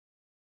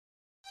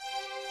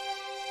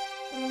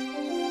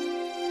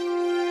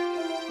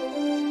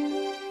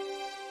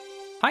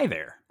Hi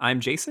there, I'm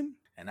Jason.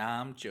 And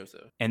I'm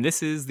Joseph. And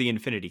this is the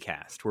Infinity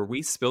Cast, where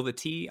we spill the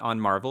tea on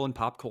Marvel and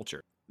pop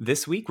culture.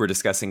 This week, we're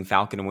discussing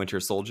Falcon and Winter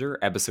Soldier,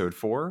 Episode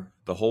 4,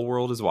 The Whole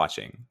World is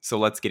Watching. So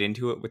let's get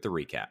into it with the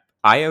recap.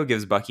 Io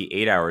gives Bucky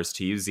 8 hours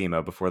to use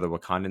Zemo before the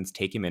Wakandans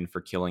take him in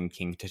for killing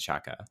King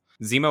T'Chaka.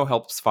 Zemo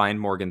helps find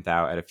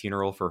Morgenthau at a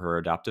funeral for her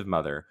adoptive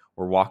mother,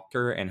 where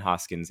Walker and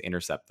Hoskins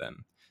intercept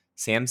them.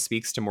 Sam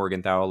speaks to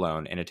Morgenthau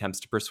alone and attempts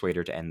to persuade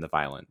her to end the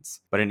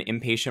violence, but an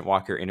impatient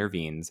Walker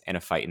intervenes and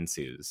a fight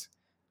ensues.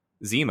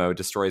 Zemo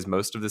destroys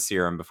most of the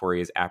serum before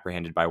he is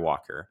apprehended by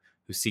Walker,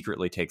 who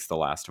secretly takes the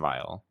last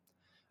vial.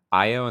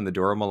 Io and the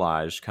Dora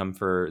Milaje come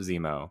for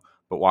Zemo,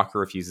 but Walker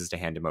refuses to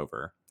hand him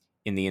over.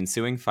 In the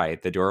ensuing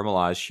fight, the Dora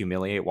Milaje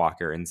humiliate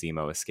Walker and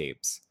Zemo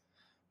escapes.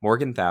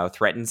 Morgenthau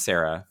threatens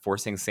Sarah,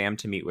 forcing Sam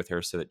to meet with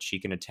her so that she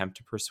can attempt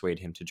to persuade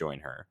him to join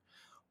her.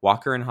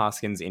 Walker and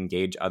Hoskins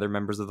engage other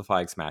members of the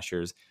Flag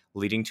Smashers,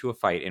 leading to a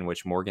fight in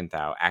which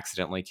Morgenthau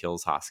accidentally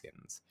kills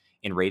Hoskins.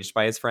 Enraged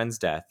by his friend's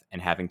death and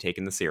having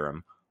taken the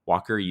serum,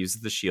 Walker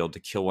uses the shield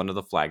to kill one of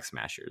the Flag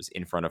Smashers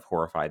in front of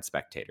horrified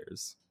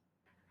spectators.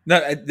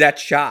 No, that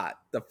shot,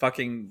 the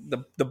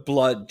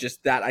blood,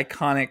 just that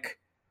iconic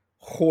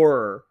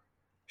horror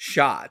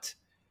shot.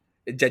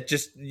 That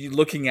just you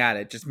looking at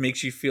it just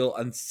makes you feel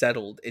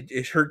unsettled.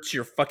 It hurts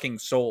your fucking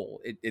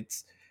soul.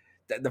 It's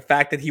the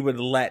fact that he would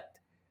let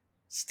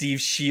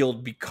Steve's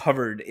shield be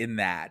covered in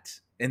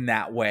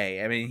that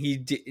way. I mean, he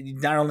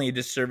did not only a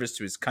disservice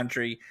to his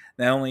country,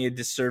 not only a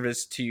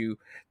disservice to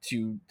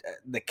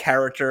the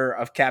character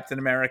of Captain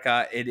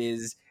America. It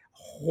is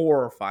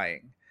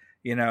horrifying.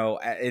 You know,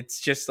 it's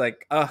just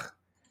like ugh.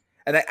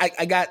 And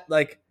I got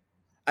like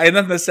I have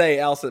nothing to say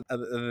else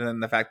other than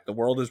the fact that the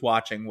world is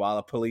watching while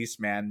a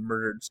policeman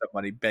murdered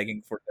somebody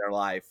begging for their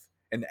life,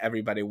 and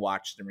everybody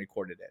watched and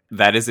recorded it.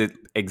 That is it,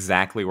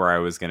 exactly where I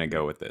was going to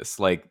go with this.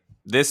 Like,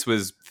 this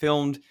was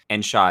filmed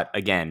and shot,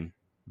 again,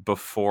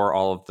 before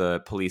all of the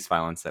police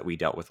violence that we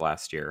dealt with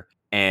last year.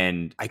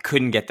 And I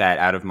couldn't get that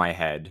out of my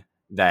head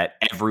that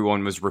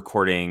everyone was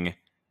recording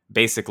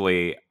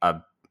basically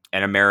an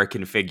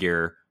American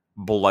figure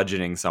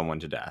bludgeoning someone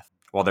to death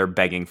while they're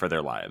begging for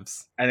their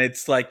lives. And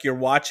it's like you're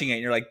watching it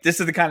and you're like, this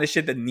is the kind of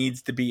shit that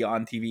needs to be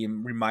on TV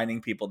and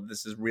reminding people that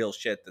this is real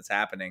shit that's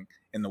happening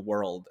in the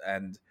world.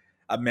 And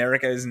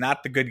America is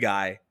not the good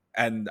guy.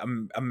 And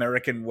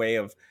American way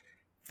of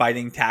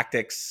fighting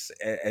tactics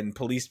and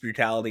police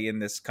brutality in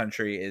this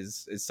country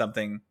is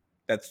something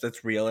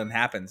that's real and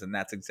happens. And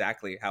that's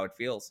exactly how it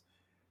feels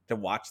to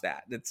watch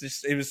that.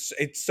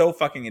 It's so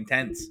fucking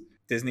intense.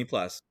 Disney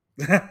Plus.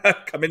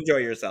 Come enjoy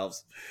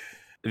yourselves.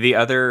 The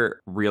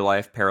other real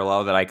life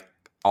parallel that I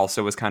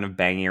also was kind of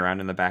banging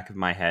around in the back of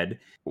my head,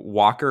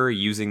 Walker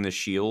using the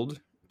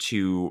shield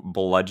to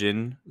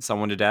bludgeon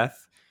someone to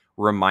death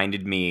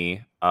reminded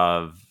me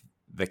of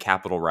the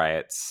Capitol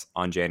riots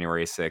on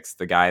January 6th.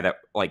 The guy that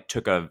like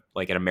took an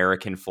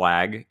American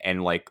flag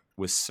and like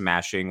was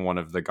smashing one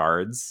of the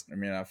guards. I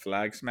mean, a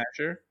flag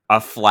smasher? A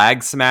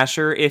flag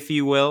smasher, if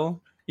you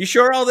will. You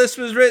sure all this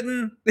was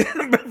written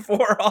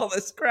before all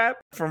this crap?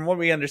 From what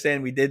we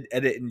understand, we did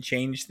edit and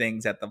change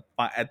things at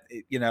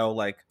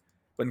like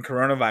when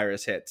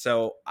coronavirus hit.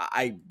 So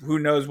who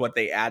knows what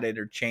they added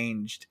or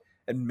changed,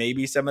 and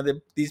maybe some of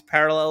these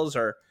parallels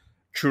are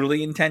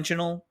truly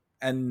intentional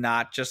and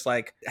not just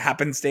like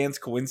happenstance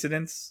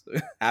coincidence,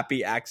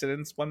 happy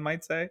accidents, one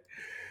might say.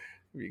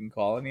 You can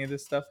call any of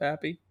this stuff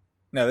happy.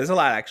 No, there's a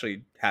lot of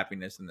actually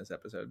happiness in this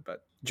episode,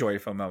 but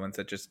joyful moments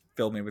that just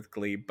filled me with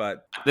glee.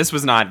 But this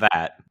was not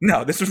that.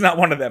 No, this was not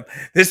one of them.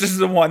 This is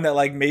the one that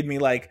like made me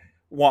like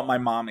want my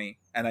mommy,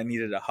 and I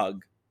needed a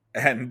hug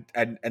and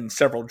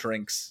several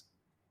drinks,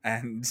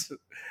 and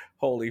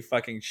holy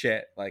fucking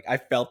shit. Like I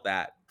felt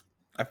that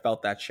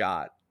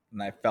shot,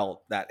 and I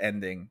felt that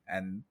ending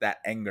and that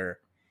anger.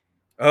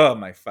 Oh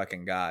my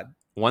fucking God.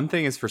 One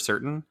thing is for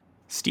certain,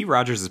 Steve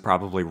Rogers is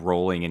probably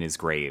rolling in his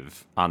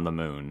grave on the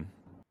moon.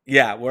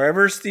 Yeah,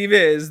 wherever Steve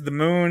is, the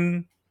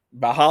moon,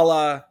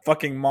 Bahala,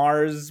 fucking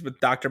Mars with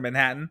Dr.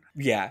 Manhattan.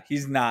 Yeah,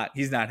 he's not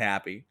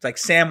happy. It's like,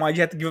 Sam, why'd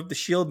you have to give up the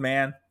shield,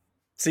 man?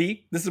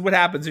 See, this is what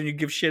happens when you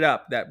give shit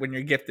up, that when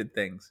you're gifted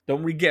things.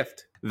 Don't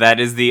regift. That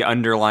is the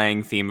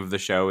underlying theme of the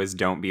show, is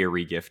don't be a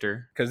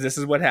regifter. Because this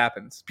is what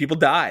happens. People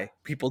die.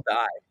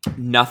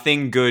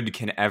 Nothing good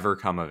can ever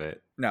come of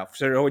it. No,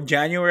 so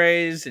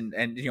January's and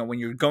you know, when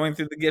you're going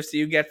through the gifts that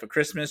you get for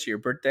Christmas or your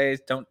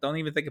birthdays, don't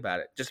even think about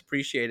it. Just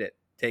appreciate it.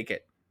 Take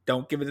it.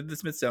 Don't give it to the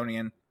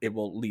Smithsonian. It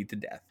will lead to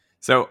death.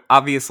 So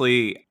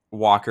obviously,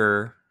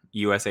 Walker,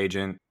 U.S.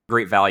 agent,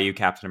 great value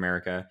Captain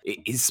America,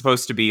 is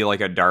supposed to be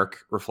like a dark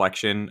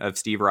reflection of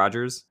Steve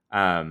Rogers.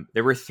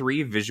 There were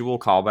 3 visual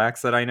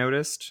callbacks that I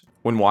noticed.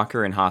 When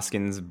Walker and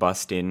Hoskins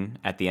bust in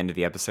at the end of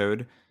the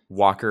episode,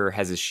 Walker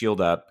has his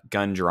shield up,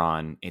 gun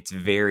drawn. It's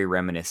very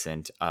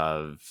reminiscent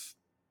of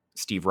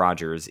Steve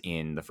Rogers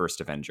in The First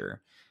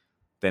Avenger.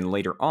 Then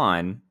later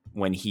on,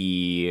 when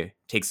he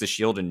takes the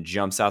shield and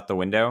jumps out the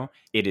window,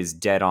 it is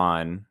dead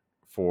on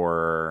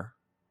for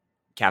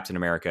Captain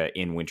America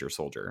in Winter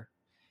Soldier.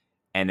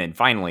 And then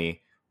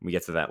finally, when we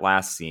get to that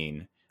last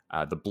scene,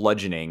 the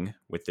bludgeoning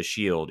with the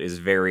shield is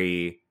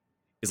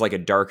like a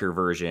darker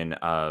version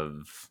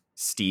of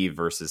Steve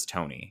versus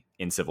Tony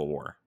in Civil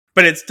War.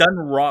 But it's done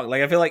wrong.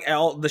 Like, I feel like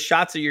all the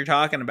shots that you're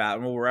talking about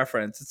and we'll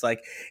reference, it's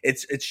like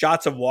it's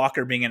shots of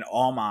Walker being an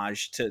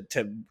homage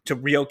to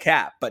Rio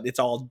Cap, but it's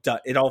all done.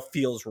 It all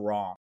feels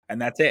wrong, and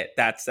that's it.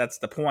 That's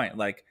the point.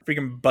 Like,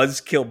 freaking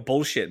buzzkill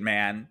bullshit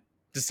man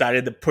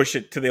decided to push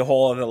it to the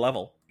whole other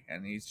level,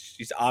 and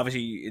he's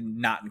obviously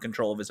not in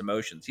control of his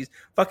emotions. He's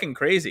fucking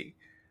crazy.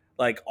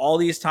 Like, all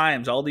these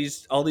times, all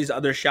these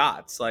other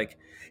shots, like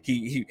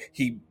he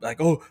like,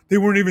 oh, they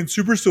weren't even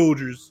super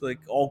soldiers, like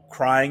all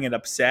crying and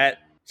upset.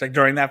 It's like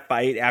during that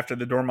fight after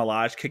the Dora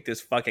Milaje kicked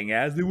his fucking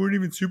ass, they weren't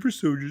even super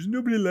soldiers.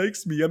 Nobody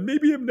likes me.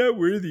 Maybe I'm not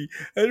worthy.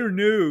 I don't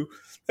know.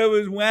 That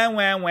was wah.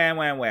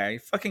 You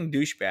fucking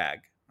douchebag.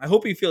 I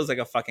hope he feels like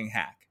a fucking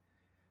hack.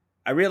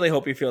 I really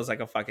hope he feels like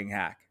a fucking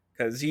hack,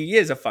 because he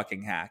is a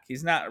fucking hack.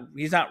 He's not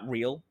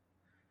real.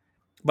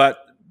 But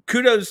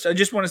kudos. I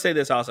just want to say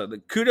this also.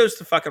 Kudos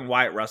to fucking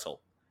Wyatt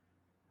Russell,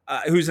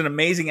 who's an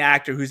amazing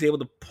actor who's able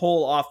to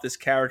pull off this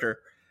character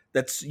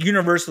that's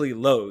universally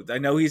loathed. I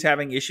know he's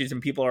having issues and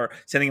people are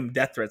sending him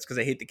death threats because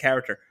they hate the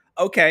character.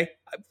 Okay,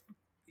 I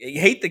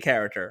hate the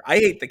character. I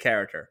hate the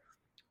character.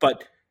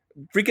 But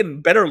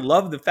freaking better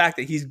love the fact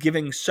that he's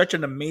giving such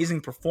an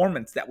amazing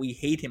performance that we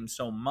hate him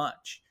so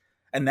much.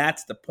 And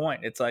that's the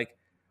point. It's like,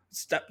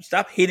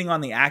 stop hating on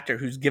the actor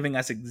who's giving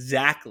us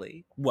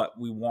exactly what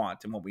we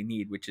want and what we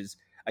need, which is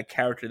a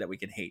character that we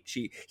can hate.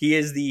 He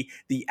is the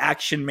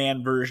action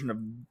man version of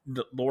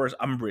Dolores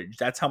Umbridge.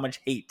 That's how much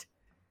hate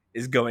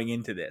is going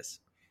into this.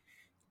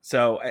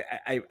 So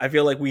I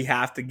feel like we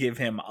have to give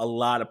him a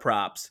lot of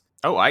props.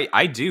 Oh,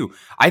 I do.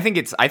 I think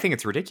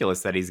it's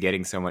ridiculous that he's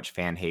getting so much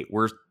fan hate.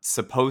 We're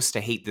supposed to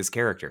hate this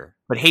character,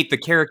 but hate the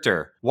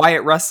character.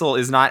 Wyatt Russell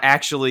is not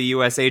actually a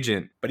U.S.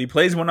 agent, but he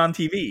plays one on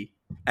TV,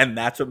 and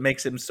that's what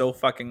makes him so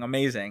fucking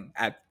amazing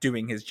at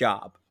doing his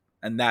job.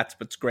 And that's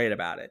what's great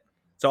about it.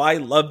 So I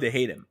love to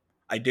hate him.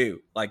 I do.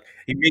 Like,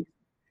 he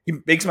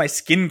makes my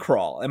skin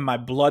crawl and my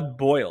blood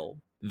boil.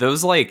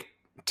 Those like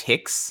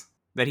ticks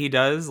that he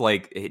does,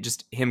 like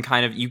just him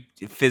kind of, you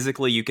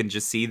physically, you can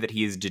just see that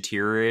he is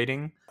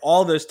deteriorating.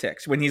 All those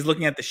ticks, when he's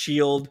looking at the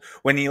shield,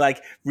 when he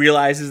like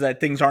realizes that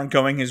things aren't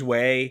going his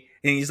way,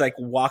 and he's like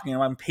walking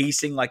around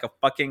pacing like a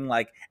fucking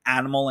like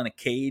animal in a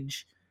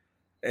cage.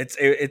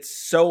 It's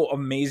so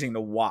amazing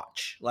to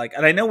watch. Like,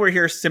 and I know we're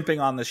here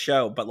simping on the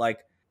show, but like,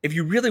 if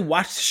you really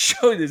watch the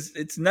show,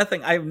 it's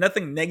nothing. I have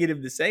nothing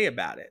negative to say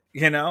about it.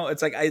 You know,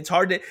 it's like, it's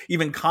hard to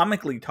even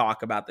comically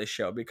talk about this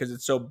show because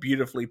it's so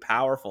beautifully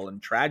powerful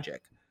and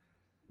tragic.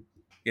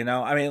 You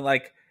know, I mean,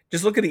 like,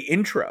 just look at the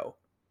intro.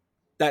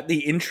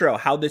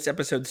 How this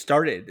episode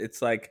started. It's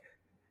like,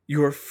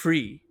 you are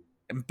free,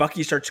 and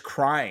Bucky starts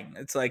crying.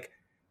 It's like,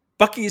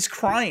 Bucky is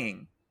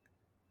crying.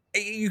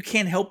 You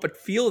can't help but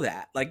feel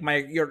that. Like,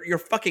 your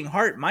fucking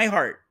heart, my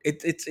heart.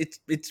 It's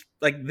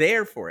like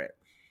there for it.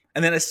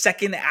 And then a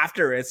second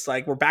after, it's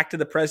like we're back to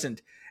the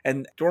present,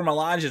 and Dora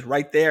Milaje is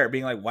right there,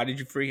 being like, "Why did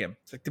you free him?"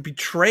 It's like the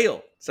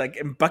betrayal. It's like,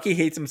 and Bucky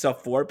hates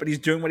himself for it, but he's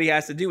doing what he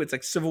has to do. It's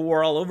like Civil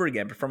War all over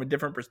again, but from a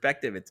different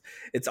perspective.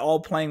 It's all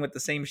playing with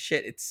the same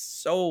shit. It's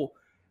so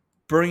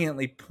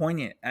brilliantly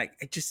poignant. I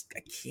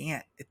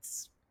can't.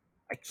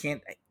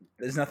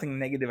 There's nothing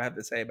negative I have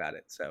to say about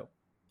it. So,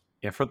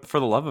 yeah, for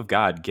the love of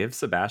God, give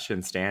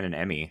Sebastian Stan an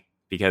Emmy,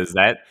 because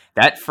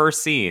that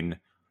first scene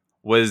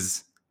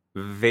was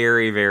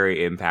very, very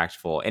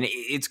impactful. And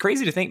it's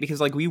crazy to think,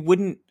 because like we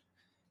wouldn't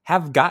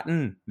have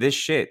gotten this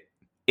shit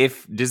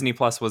if Disney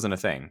Plus wasn't a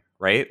thing,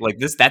 right? Like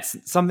that's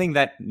something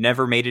that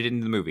never made it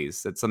into the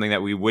movies. That's something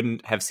that we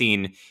wouldn't have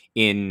seen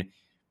in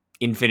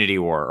Infinity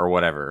War or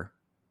whatever.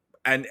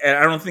 And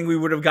I don't think we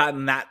would have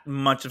gotten that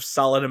much of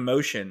solid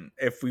emotion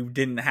if we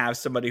didn't have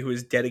somebody who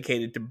is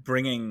dedicated to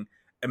bringing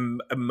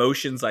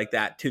emotions like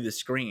that to the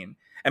screen.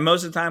 And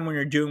most of the time when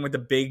you're doing with the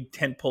big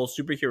tentpole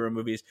superhero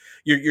movies,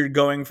 you're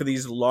going for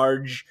these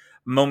large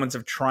moments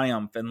of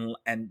triumph.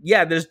 And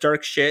yeah, there's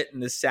dark shit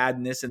and there's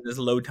sadness and there's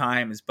low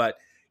times, but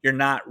you're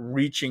not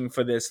reaching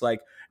for this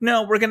like,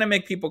 no, we're going to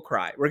make people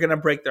cry. We're going to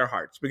break their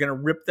hearts. We're going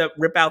to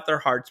rip out their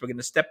hearts. We're going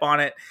to step on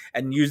it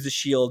and use the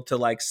shield to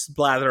like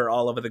splather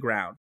all over the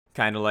ground.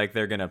 Kind of like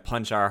they're going to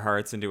punch our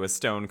hearts into a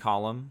stone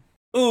column.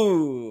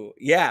 Ooh,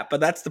 yeah, but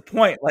that's the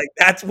point. Like,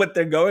 that's what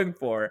they're going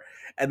for.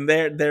 And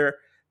they're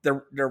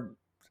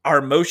our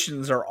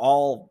emotions are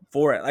all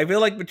for it. I feel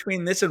like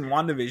between this and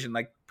WandaVision,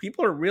 like,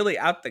 people are really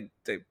out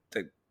to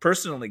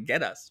personally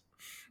get us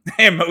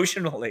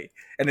emotionally,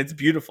 and it's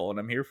beautiful, and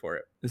I'm here for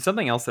it. And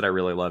something else that I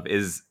really love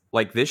is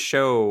like this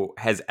show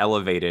has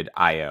elevated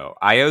Io.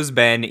 Io's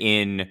been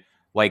in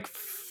like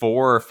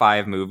 4 or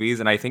 5 movies,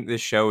 and I think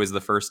this show is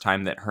the first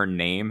time that her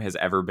name has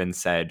ever been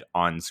said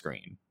on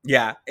screen.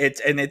 Yeah,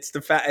 it's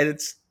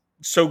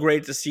so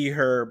great to see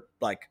her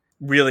like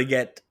really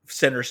get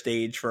center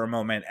stage for a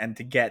moment and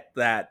to get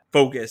that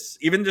focus.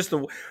 Even just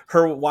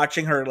her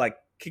watching her like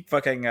kick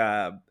fucking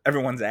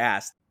everyone's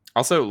ass.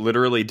 Also,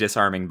 literally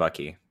disarming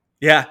Bucky.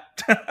 Yeah.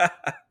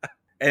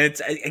 And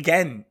it's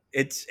again,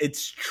 it's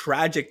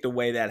tragic the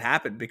way that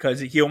happened, because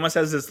he almost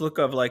has this look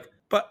of like,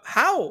 but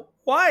how?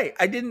 Why?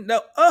 I didn't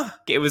know. Ugh.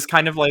 It was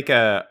kind of like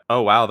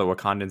oh wow, the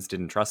Wakandans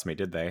didn't trust me,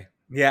 did they?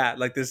 Yeah,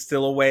 like there's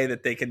still a way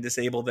that they can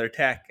disable their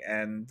tech,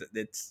 and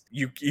it's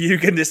you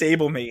can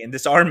disable me and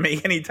disarm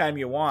me anytime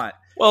you want.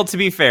 Well, to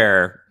be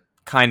fair,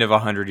 kind of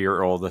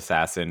 100-year-old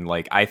assassin,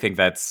 like I think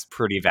that's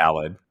pretty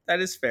valid. That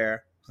is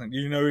fair.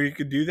 You know you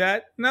could do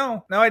that?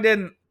 No, I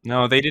didn't.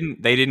 No, they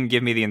didn't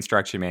give me the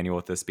instruction manual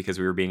with this because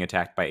we were being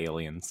attacked by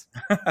aliens.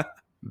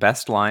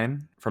 Best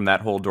line from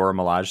that whole Dora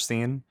Milaje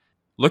scene.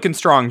 Looking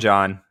strong,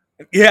 John.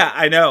 Yeah,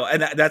 I know.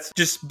 And that's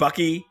just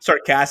Bucky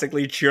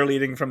sarcastically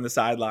cheerleading from the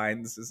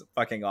sidelines. This is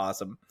fucking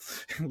awesome.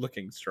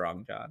 Looking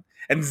strong, John.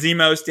 And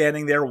Zemo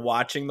standing there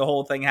watching the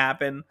whole thing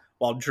happen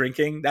while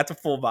drinking. That's a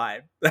full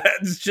vibe.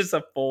 That's just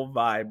a full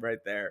vibe right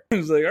there.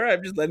 He's like, all right,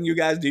 I'm just letting you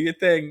guys do your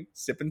thing.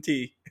 Sipping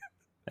tea.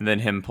 And then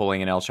him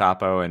pulling an El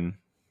Chapo and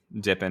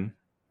dipping.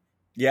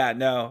 Yeah,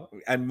 no.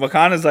 And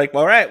Wakanda's like,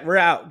 well, all right, we're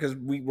out because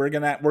we're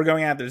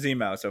going after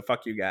Zemo. So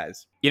fuck you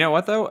guys. You know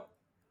what, though?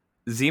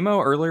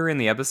 Zemo earlier in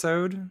the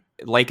episode,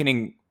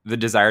 likening the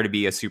desire to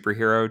be a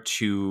superhero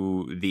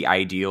to the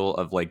ideal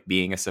of like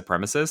being a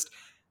supremacist,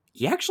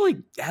 he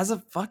actually has a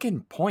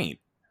fucking point.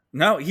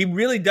 No, he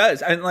really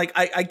does. And like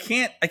I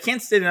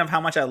can't state enough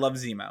how much I love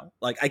Zemo.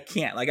 Like I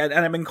can't. Like and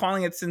I've been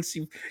calling it since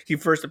he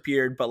first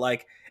appeared, but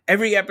like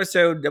every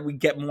episode that we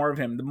get more of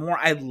him, the more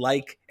I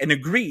like and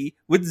agree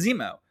with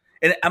Zemo.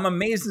 And I'm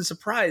amazed and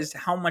surprised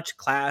how much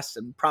class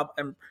and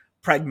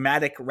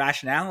pragmatic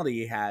rationality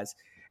he has.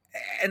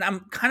 And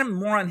I'm kind of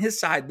more on his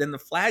side than the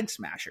Flag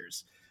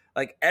Smashers.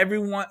 Like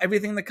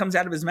everything that comes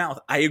out of his mouth,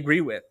 I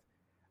agree with.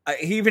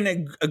 He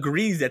even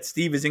agrees that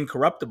Steve is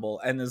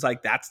incorruptible, and is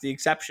like, that's the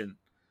exception.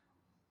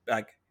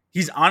 Like,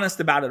 he's honest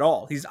about it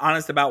all. He's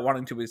honest about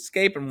wanting to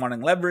escape and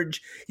wanting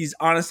leverage. He's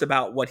honest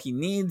about what he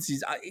needs.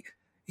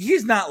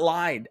 He's not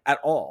lied at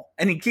all,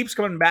 and he keeps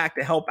coming back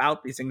to help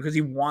out these things because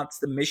he wants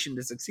the mission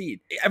to succeed.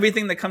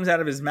 Everything that comes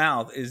out of his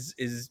mouth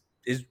is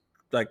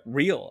like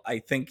real. I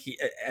think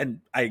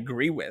and I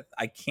agree with.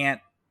 I can't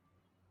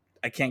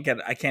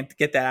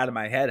get that out of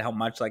my head how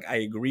much like I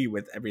agree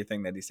with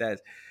everything that he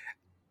says.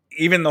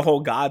 Even the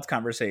whole gods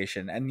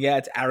conversation. And yeah,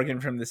 it's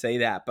arrogant for him to say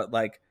that, but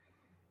like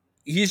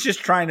he's just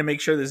trying to make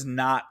sure there's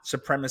not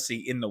supremacy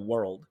in the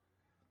world.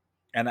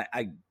 And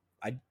I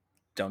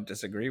don't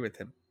disagree with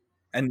him.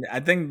 And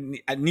I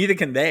think neither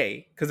can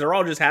they, because they're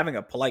all just having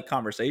a polite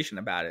conversation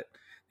about it.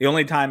 The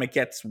only time it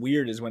gets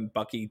weird is when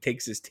Bucky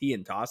takes his tea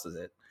and tosses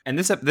it. And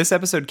this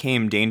episode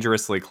came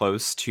dangerously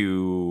close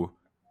to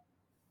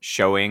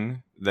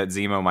showing that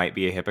Zemo might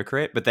be a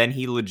hypocrite, but then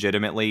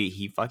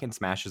he fucking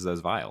smashes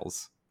those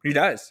vials. He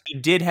does. He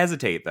did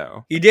hesitate,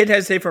 though. He did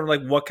hesitate from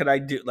like, what could I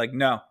do? Like,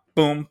 no.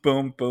 Boom,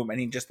 boom, boom. And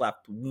he just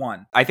left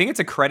one. I think it's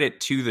a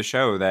credit to the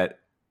show that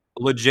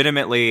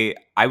legitimately,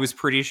 I was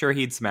pretty sure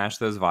he'd smash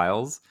those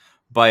vials,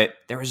 but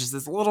there was just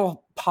this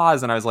little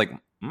pause, and I was like,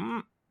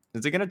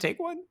 is he going to take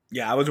one?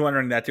 Yeah, I was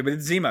wondering that too. But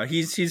it's Zemo.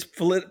 He's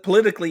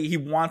politically, he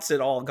wants it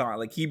all gone.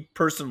 Like, he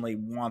personally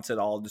wants it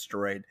all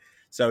destroyed.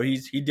 So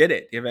he did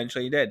it.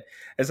 Eventually he did.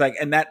 It's like,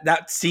 and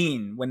that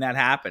scene when that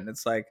happened,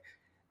 it's like,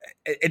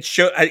 it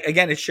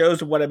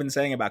shows what I've been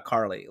saying about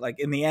Carly. Like,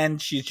 in the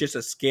end, she's just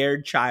a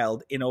scared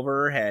child in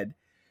over her head.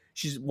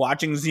 She's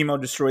watching Zemo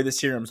destroy the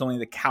serums, only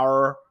to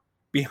cower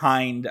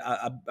behind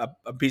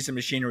a piece of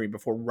machinery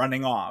before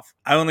running off.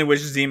 I only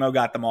wish Zemo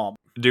got them all.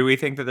 Do we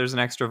think that there's an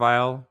extra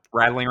vial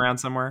rattling around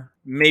somewhere?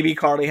 Maybe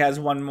Carly has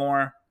one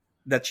more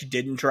that she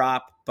didn't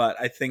drop, but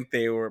I think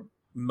they were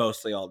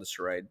mostly all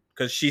destroyed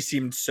because she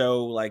seemed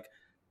so like,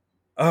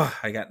 oh,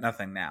 I got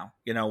nothing now.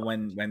 You know,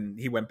 when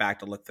he went back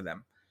to look for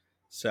them.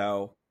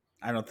 So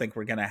I don't think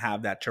we're going to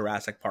have that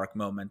Jurassic Park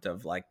moment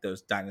of like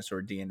those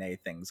dinosaur DNA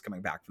things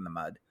coming back from the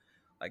mud.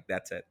 Like,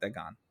 that's it. They're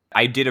gone.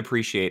 I did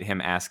appreciate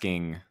him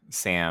asking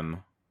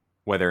Sam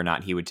whether or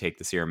not he would take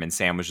the serum, and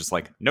Sam was just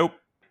like, nope.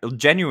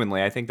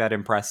 Genuinely, I think that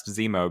impressed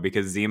Zemo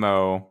because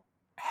Zemo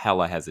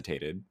hella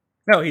hesitated.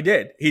 No, he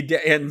did.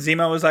 And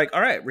Zemo was like,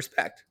 all right,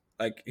 respect.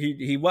 Like,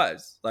 he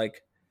was.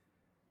 Like,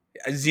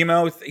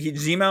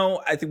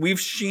 Zemo, I think we've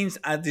seen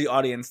at the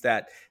audience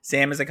that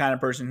Sam is the kind of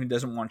person who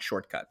doesn't want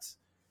shortcuts.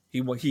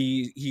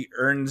 He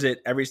earns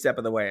it every step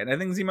of the way. And I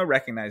think Zemo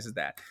recognizes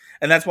that.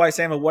 And that's why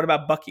Sam, what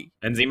about Bucky?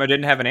 And Zemo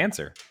didn't have an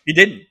answer. He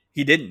didn't.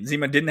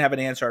 Zemo didn't have an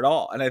answer at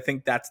all. And I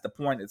think that's the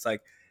point. It's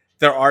like,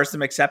 there are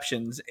some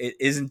exceptions. It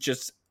isn't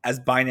just as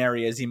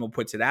binary as Zemo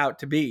puts it out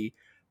to be.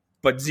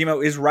 But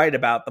Zemo is right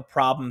about the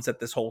problems that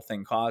this whole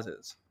thing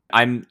causes.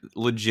 I'm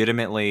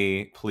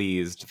legitimately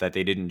pleased that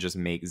they didn't just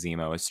make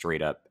Zemo a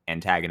straight up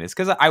antagonist,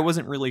 because I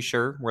wasn't really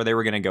sure where they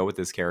were going to go with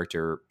this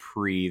character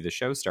pre the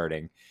show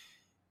starting.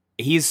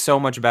 He's so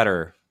much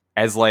better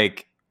as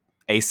like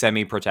a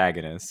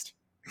semi-protagonist.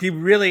 He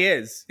really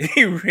is.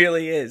 He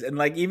really is. And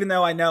like, even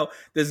though I know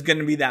there's going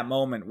to be that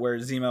moment where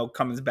Zemo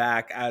comes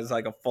back as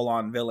like a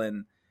full-on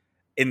villain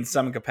in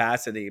some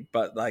capacity,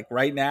 but like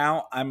right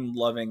now, I'm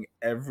loving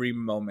every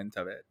moment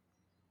of it.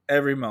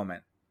 Every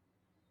moment.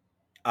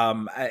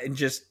 And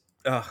just,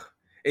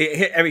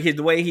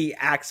 The way he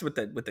acts with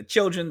the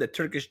children, the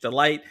Turkish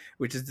delight,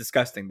 which is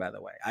disgusting, by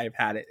the way. I've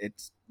had it.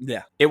 It's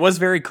yeah. It was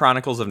very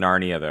Chronicles of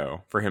Narnia,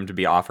 though, for him to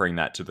be offering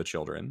that to the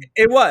children.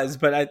 It was,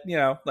 but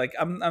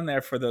I'm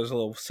there for those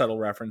little subtle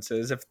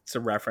references if it's a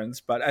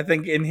reference. But I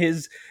think in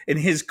his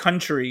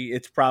country,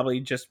 it's probably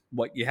just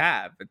what you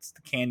have. It's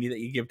the candy that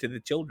you give to the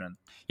children.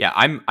 Yeah,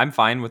 I'm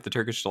fine with the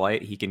Turkish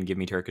delight. He can give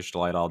me Turkish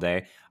delight all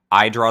day.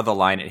 I draw the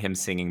line at him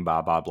singing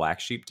 "Ba Ba Black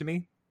Sheep" to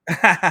me.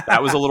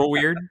 That was a little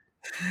weird.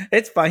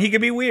 It's fine. He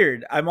could be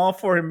weird. I'm all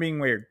for him being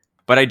weird.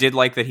 But I did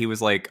like that he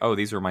was like, "Oh,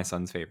 these were my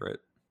son's favorite,"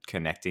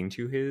 connecting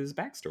to his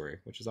backstory,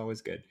 which is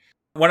always good.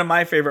 One of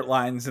my favorite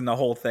lines in the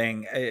whole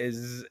thing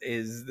is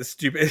the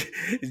stupid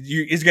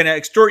he's going to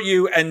extort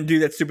you and do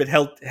that stupid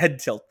head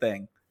tilt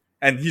thing.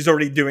 And he's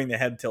already doing the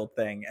head tilt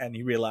thing and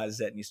he realizes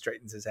it and he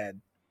straightens his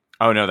head.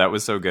 Oh no, that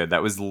was so good.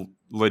 That was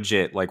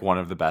legit like one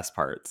of the best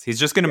parts. He's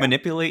just going to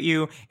manipulate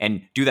you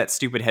and do that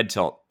stupid head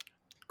tilt.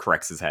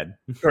 Corrects his head.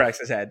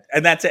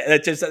 And that's it.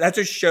 That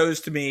just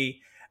shows to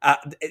me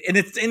and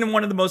it's in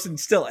one of the most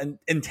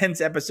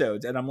intense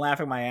episodes, and I'm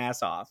laughing my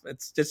ass off.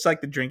 It's just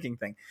like the drinking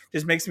thing.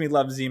 Just makes me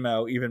love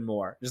Zemo even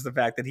more. Just the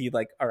fact that he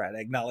like, all right, I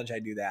acknowledge I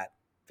do that,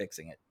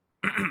 fixing it.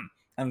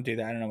 I don't do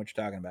that. I don't know what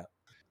you're talking about.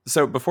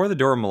 So before the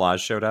Dora Milaje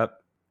showed up,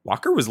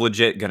 Walker was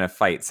legit gonna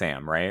fight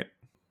Sam, right?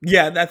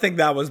 Yeah, I think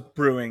that was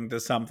brewing to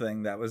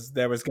something. There was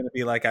going to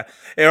be like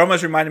it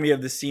almost reminded me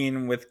of the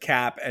scene with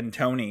Cap and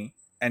Tony,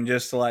 and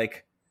just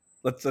like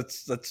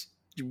let's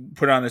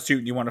put on a suit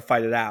and you want to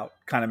fight it out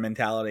kind of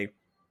mentality.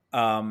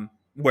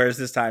 Whereas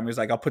this time he was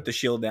like, I'll put the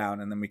shield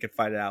down and then we could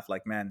fight it out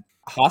like men.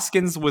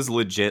 Hoskins was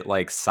legit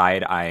like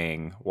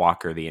side-eyeing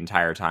Walker the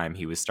entire time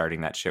he was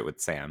starting that shit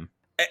with Sam.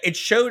 It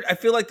showed, I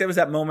feel like there was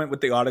that moment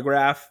with the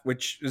autograph,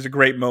 which is a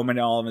great moment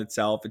all of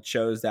itself. It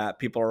shows that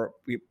people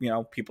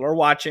are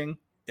watching.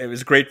 It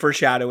was great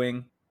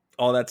foreshadowing,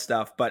 all that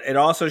stuff. But it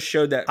also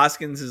showed that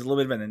Hoskins is a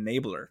little bit of an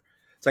enabler.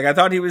 It's like, I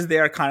thought he was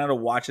there kind of to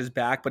watch his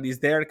back, but he's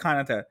there to kind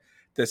of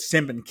to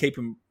simp and keep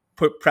him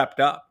prepped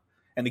up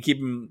and to keep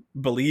him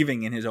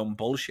believing in his own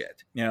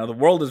bullshit. You know, the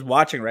world is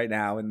watching right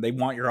now and they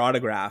want your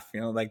autograph,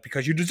 like,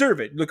 because you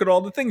deserve it. Look at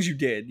all the things you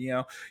did.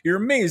 You're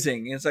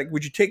amazing. And it's like,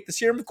 would you take the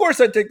serum? Of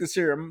course I'd take the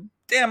serum.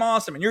 Damn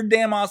awesome. And you're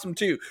damn awesome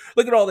too.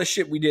 Look at all the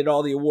shit we did,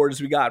 all the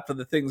awards we got for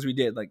the things we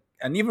did. Like,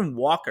 and even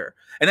Walker.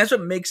 And that's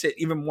what makes it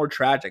even more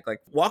tragic. Like,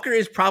 Walker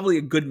is probably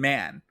a good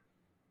man.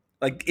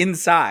 Like,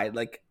 inside,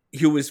 like,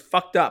 he was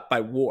fucked up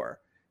by war,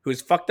 who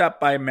was fucked up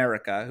by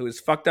America, who was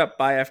fucked up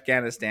by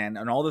Afghanistan,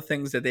 and all the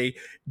things that they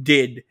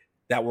did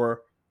that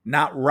were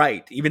not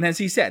right. Even as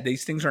he said,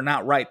 these things are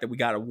not right that we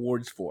got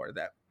awards for.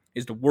 That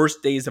is the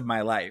worst days of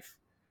my life.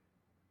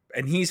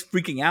 And he's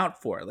freaking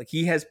out for it. Like,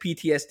 he has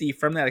PTSD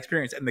from that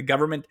experience, and the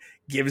government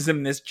gives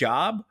him this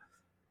job,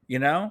 He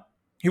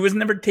was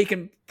never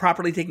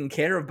properly taken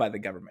care of by the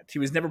government. He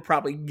was never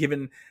properly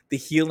given the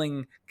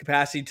healing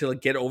capacity to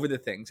get over the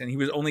things. And he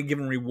was only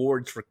given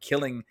rewards for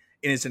killing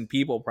innocent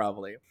people,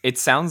 probably. It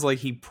sounds like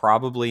he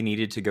probably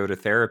needed to go to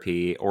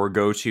therapy or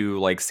go to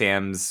like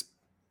Sam's,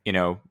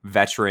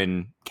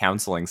 veteran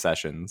counseling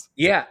sessions.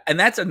 Yeah. And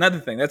that's another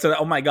thing.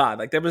 Oh my God.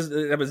 Like, there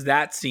was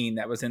that scene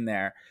that was in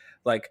there.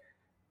 Like,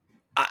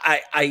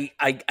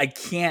 I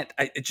can't.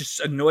 It just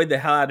annoyed the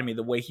hell out of me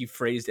the way he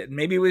phrased it.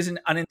 Maybe it was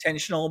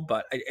unintentional,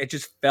 but it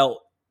just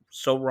felt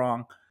so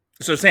wrong.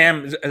 So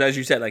Sam, as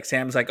you said, like,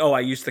 Sam's like, oh, I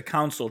used to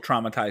counsel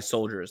traumatized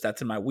soldiers.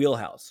 That's in my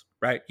wheelhouse,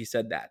 right? He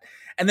said that,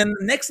 and then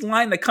the next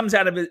line that comes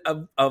out of it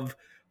of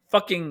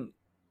fucking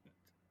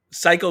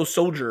Psycho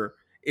Soldier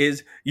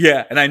is,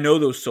 yeah, and I know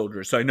those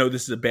soldiers, so I know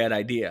this is a bad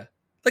idea.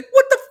 Like,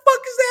 what the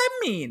fuck does that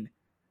mean?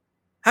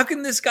 How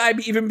can this guy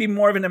even be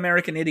more of an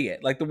American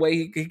idiot? Like, the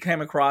way he came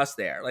across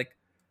there. Like,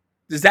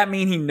 does that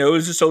mean he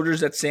knows the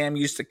soldiers that Sam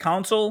used to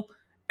counsel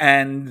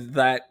and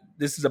that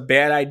this is a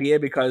bad idea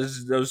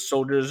because those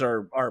soldiers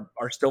are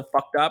still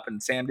fucked up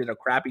and Sam did a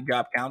crappy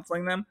job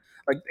counseling them?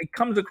 Like, it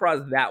comes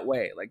across that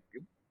way. Like,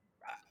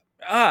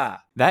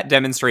 That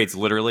demonstrates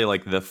literally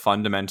like the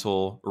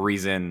fundamental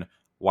reason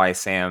why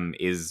Sam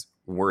is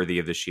worthy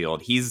of the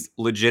shield. He's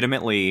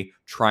legitimately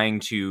trying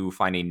to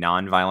find a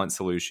non-violent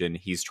solution.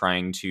 He's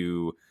trying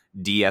to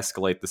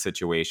de-escalate the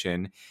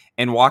situation.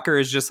 And Walker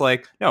is just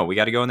like, no, we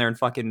got to go in there and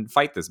fucking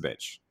fight this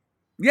bitch.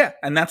 Yeah,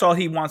 and that's all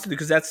he wants to do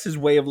because that's his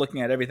way of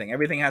looking at everything.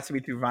 Everything has to be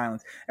through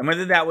violence. And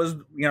whether that was,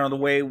 the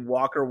way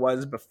Walker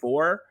was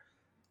before,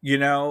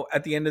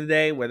 at the end of the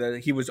day, whether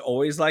he was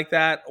always like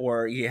that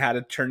or he had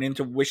to turn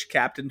into Wish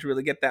Captain to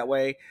really get that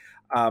way,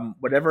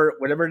 whatever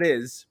it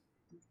is,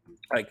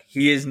 like,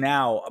 he is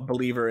now a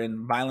believer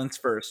in violence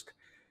first,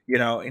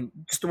 and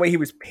just the way he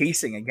was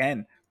pacing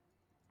again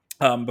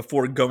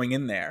before going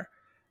in there.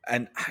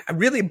 And it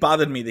really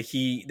bothered me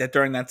that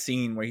during that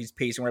scene where he's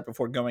pacing right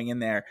before going in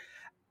there,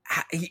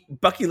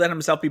 Bucky let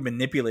himself be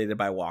manipulated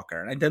by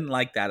Walker. And I didn't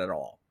like that at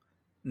all.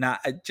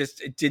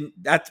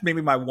 That's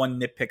maybe my one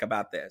nitpick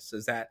about this,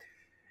 is that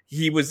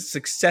he was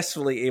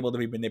successfully able to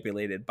be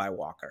manipulated by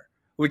Walker,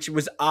 which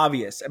was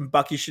obvious. And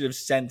Bucky should have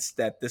sensed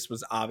that this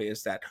was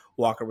obvious, that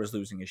Walker was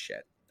losing his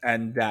shit.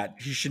 and that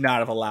he should not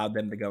have allowed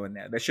them to go in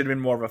there. There should have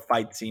been more of a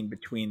fight scene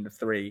between the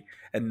three,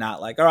 and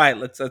not like, all right,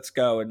 let's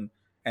go and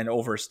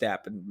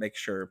overstep and make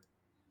sure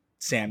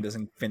Sam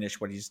doesn't finish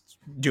what he's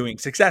doing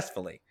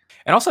successfully.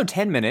 And also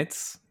 10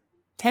 minutes.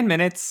 10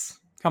 minutes.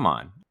 Come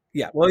on.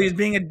 Yeah, well, he's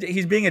being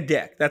a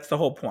dick. That's the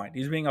whole point.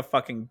 He's being a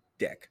fucking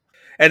dick.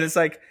 And it's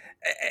like,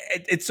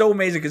 it's so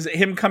amazing because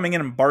him coming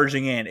in and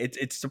barging in,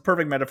 it's a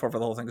perfect metaphor for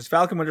the whole thing. Because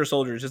Falcon Winter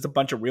Soldier is just a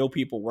bunch of real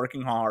people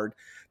working hard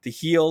to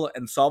heal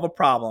and solve a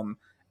problem,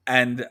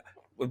 and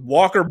with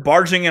Walker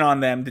barging in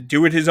on them to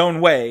do it his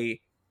own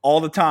way all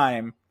the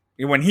time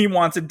when he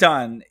wants it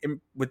done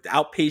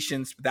without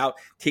patience, without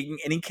taking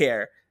any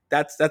care.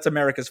 That's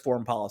America's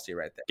foreign policy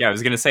right there. Yeah, I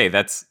was gonna say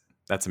that's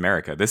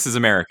America. This is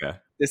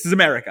America. This is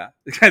America.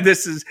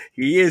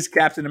 He is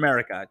Captain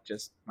America.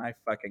 Just my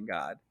fucking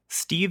God.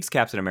 Steve's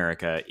Captain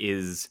America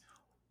is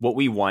what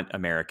we want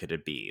America to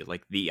be,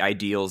 like the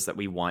ideals that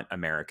we want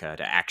America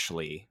to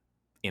actually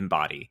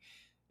embody.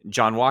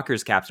 John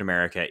Walker's Captain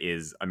America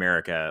is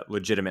America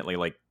legitimately,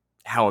 like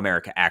how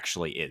America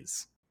actually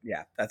is.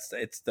 Yeah,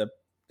 it's the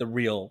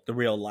real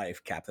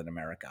life Captain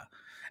America.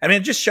 I mean,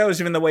 it just shows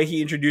even the way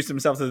he introduced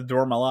himself to the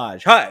Dora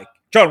Milaje. Hi,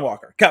 John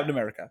Walker, Captain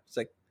America. It's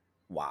like,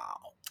 wow.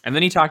 And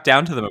then he talked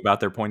down to them about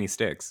their pointy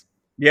sticks.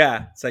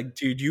 Yeah, it's like,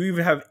 dude, do you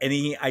even have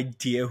any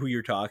idea who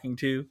you're talking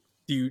to?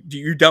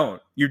 You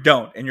don't,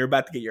 and you're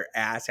about to get your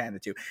ass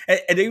handed to.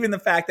 And even the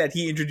fact that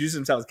he introduced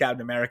himself as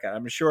Captain America,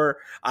 I'm sure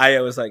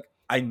Io was like,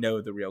 I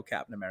know the real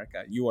Captain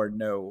America. You are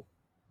no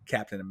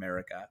Captain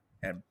America,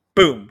 and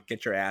boom,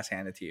 get your ass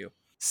handed to you.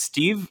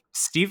 Steve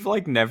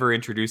like never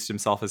introduced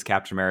himself as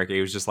Captain America.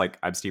 He was just like,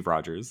 I'm Steve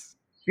Rogers.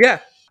 Yeah,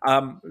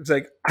 it's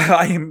like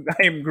I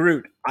am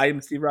Groot. I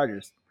am Steve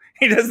Rogers.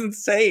 He doesn't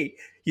say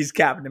he's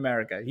Captain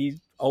America. He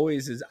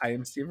always is, I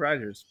am Steve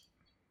Rogers.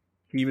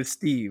 He was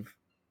Steve,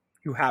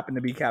 who happened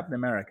to be Captain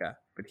America,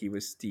 but he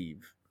was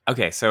Steve.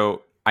 Okay,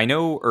 so I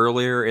know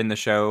earlier in the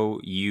show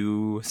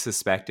you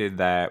suspected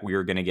that we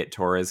were going to get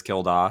Torres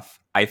killed off.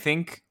 I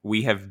think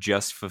we have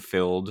just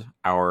fulfilled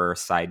our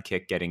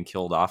sidekick getting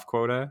killed off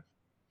quota.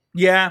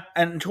 Yeah,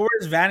 and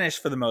Torres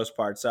vanished for the most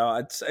part,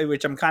 so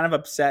which I'm kind of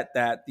upset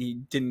that he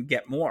didn't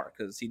get more,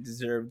 because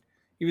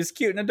he was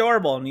cute and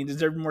adorable, and he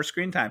deserved more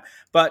screen time.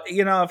 But,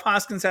 if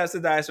Hoskins has to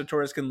die so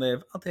Torres can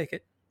live, I'll take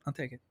it.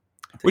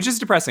 Which is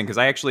depressing, because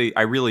I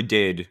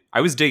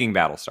was digging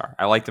Battlestar.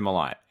 I liked him a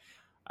lot.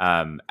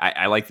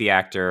 I like the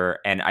actor,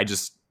 and I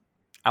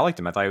liked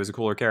him. I thought he was a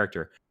cooler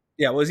character.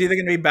 Yeah, well, it was either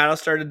going to be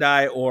Battlestar to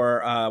die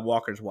or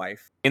Walker's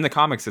wife. In the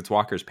comics, it's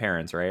Walker's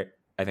parents, right?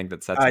 I think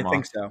that sets him off.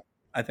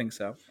 I think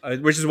so.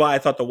 Which is why I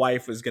thought the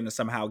wife was going to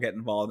somehow get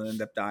involved and end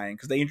up dying,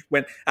 because they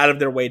went out of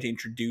their way to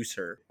introduce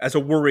her as a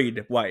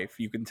worried wife.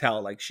 You can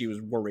tell, like, she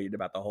was worried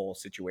about the whole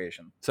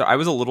situation. So I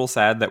was a little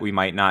sad that we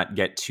might not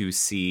get to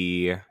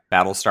see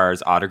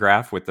Battlestar's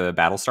autograph with the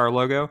Battlestar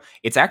logo.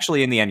 It's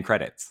actually in the end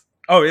credits.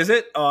 Oh, is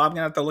it? Oh, I'm going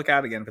to have to look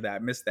out again for that. I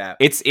missed that.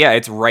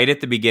 It's right at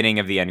the beginning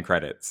of the end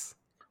credits.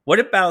 What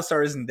if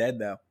Battlestar isn't dead,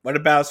 though? What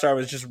if Battlestar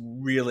was just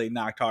really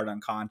knocked hard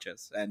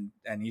unconscious and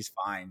he's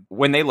fine?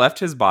 When they left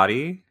his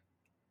body,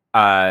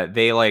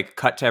 they like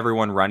cut to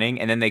everyone running,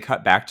 and then they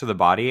cut back to the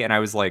body, and I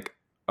was like,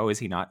 oh, is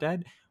he not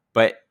dead?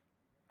 But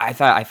I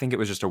think it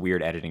was just a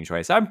weird editing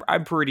choice.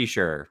 I'm pretty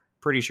sure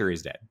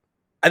he's dead.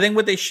 I think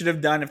what they should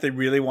have done, if they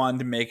really wanted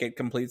to make it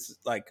complete,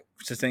 like,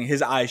 just saying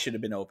his eyes should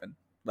have been open.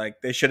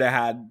 Like, they should have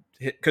had,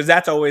 because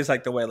that's always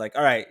like the way, like,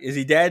 all right, is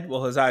he dead?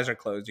 Well, his eyes are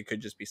closed. He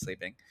could just be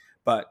sleeping.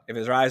 But if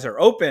his eyes are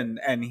open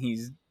and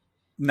he's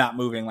not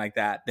moving like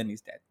that, then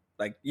he's dead.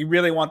 Like, you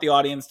really want the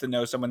audience to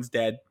know someone's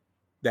dead,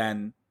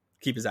 then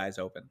keep his eyes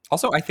open.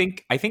 Also, I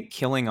think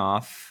killing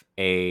off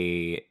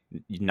a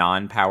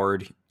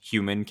non-powered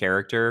human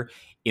character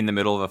in the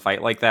middle of a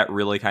fight like that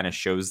really kind of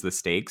shows the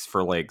stakes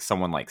for like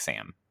someone like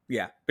Sam.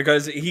 Yeah,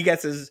 because he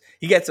gets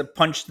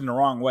punched in the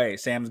wrong way.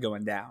 Sam's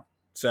going down.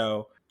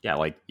 So yeah,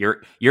 like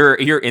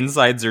your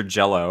insides are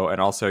jello, and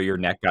also your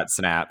neck got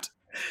snapped.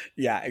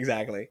 Yeah,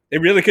 exactly. They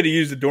really could have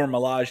used the Dora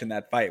Milaje in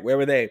that fight. Where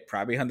were they?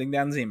 Probably hunting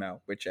down Zemo,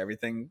 which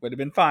everything would have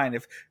been fine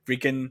if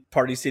freaking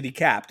Party City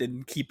Cap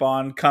didn't keep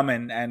on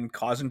coming and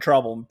causing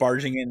trouble and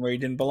barging in where he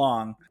didn't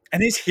belong.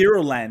 And his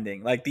hero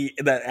landing, like the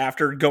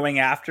after going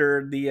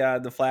after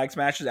the flag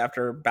smashes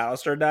after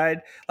Battlestar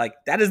died, like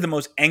that is the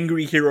most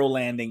angry hero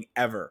landing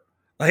ever.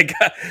 Like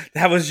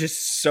that was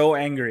just so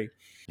angry.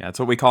 Yeah, that's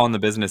what we call in the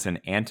business an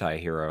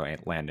anti-hero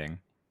landing.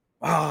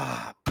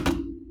 Ah.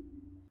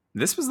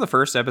 This was the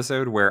first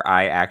episode where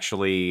I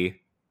actually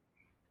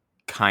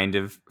kind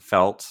of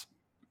felt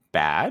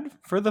bad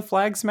for the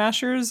Flag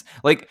Smashers.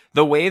 Like,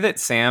 the way that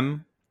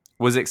Sam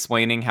was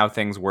explaining how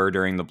things were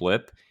during the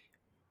blip,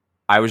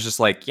 I was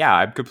just like, yeah,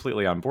 I'm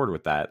completely on board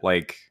with that.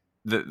 Like,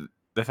 the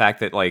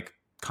fact that, like,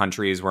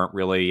 countries weren't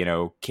really,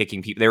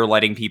 kicking people. They were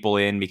letting people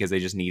in because they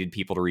just needed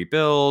people to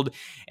rebuild,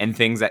 and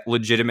things that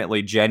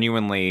legitimately,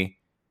 genuinely,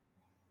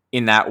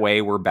 in that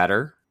way, were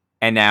better.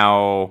 And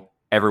now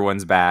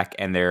everyone's back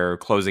and they're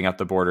closing up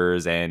the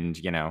borders, and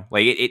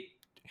like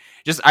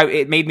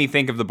it made me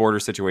think of the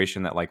border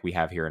situation that like we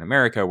have here in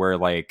America, where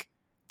like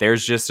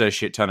there's just a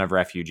shit ton of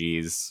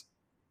refugees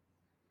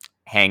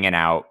hanging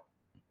out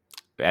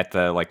at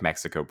the like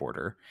Mexico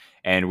border,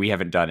 and we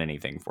haven't done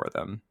anything for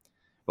them.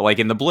 But like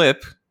in the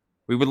blip,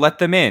 we would let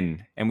them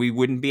in and we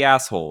wouldn't be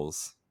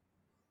assholes.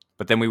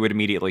 But then we would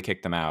immediately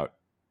kick them out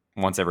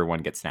once everyone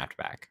gets snapped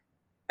back.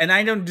 And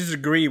I don't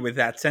disagree with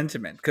that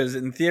sentiment, because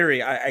in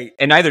theory,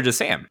 and neither does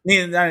Sam.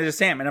 Neither does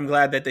Sam, and I'm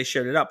glad that they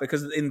showed it up,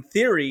 because in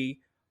theory,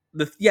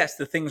 yes,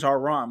 the things are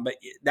wrong, but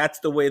that's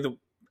the way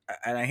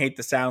and I hate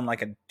to sound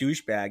like a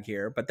douchebag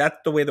here, but that's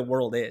the way the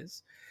world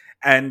is,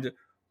 and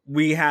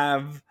we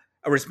have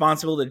a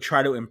responsibility to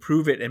try to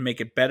improve it and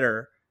make it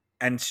better,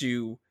 and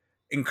to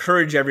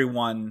encourage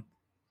everyone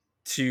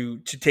to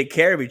take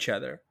care of each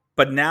other.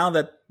 But now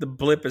that the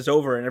blip is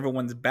over and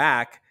everyone's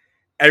back,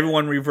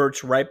 everyone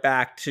reverts right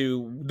back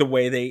to the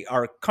way they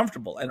are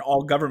comfortable. And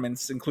all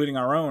governments, including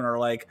our own, are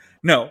like,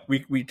 no,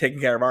 we taking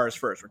care of ours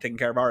first. We're taking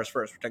care of ours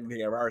first. We're taking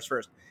care of ours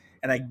first.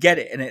 And I get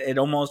it. And it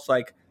almost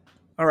like,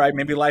 all right,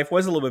 maybe life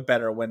was a little bit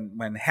better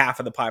when half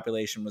of the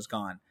population was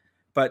gone.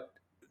 But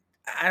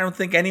I don't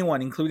think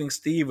anyone, including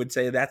Steve, would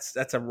say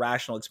that's a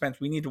rational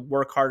expense. We need to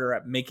work harder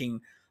at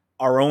making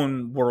our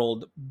own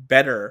world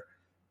better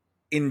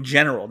in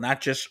general, not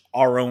just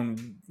our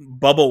own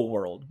bubble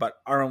world, but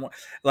our own,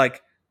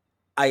 like,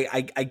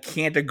 I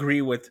can't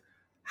agree with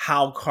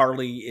how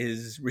Carly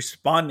is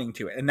responding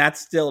to it. And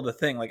that's still the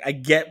thing. Like, I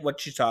get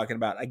what she's talking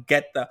about. I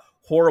get the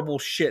horrible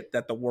shit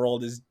that the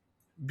world is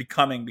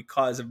becoming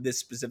because of this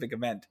specific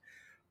event.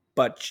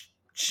 But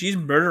she's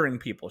murdering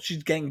people.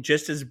 She's getting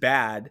just as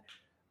bad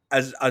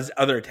as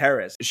other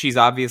terrorists. She's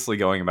obviously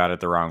going about it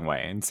the wrong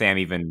way. And Sam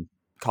even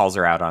calls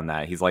her out on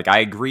that. He's like, I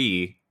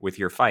agree with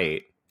your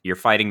fight. Your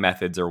fighting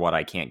methods are what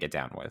I can't get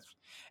down with.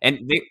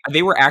 And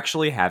they were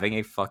actually having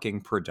a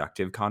fucking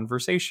productive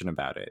conversation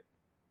about it.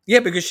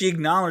 Yeah, because she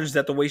acknowledged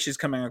that the way she's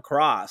coming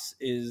across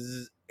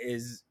is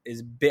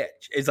bitch.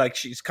 It's like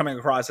she's coming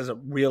across as a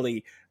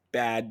really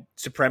bad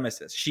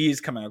supremacist.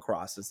 She's coming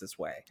across as this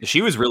way.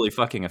 She was really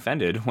fucking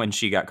offended when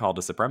she got called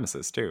a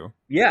supremacist too.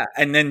 Yeah,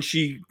 and then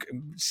she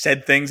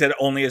said things that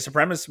only a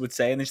supremacist would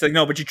say, and then she's like,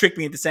 no, but you tricked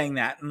me into saying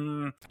that.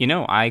 You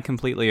know, I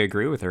completely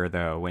agree with her,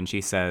 though, when she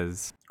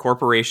says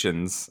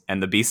corporations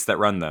and the beasts that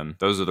run them,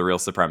 those are the real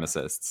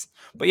supremacists.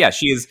 But yeah,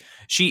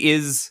 she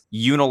is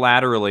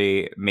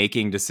unilaterally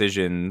making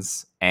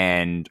decisions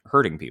and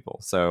hurting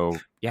people. So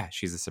yeah,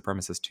 she's a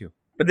supremacist too.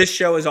 But this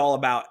show is all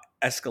about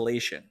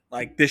escalation.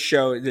 Like, this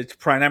show, its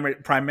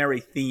primary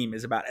theme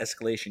is about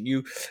escalation.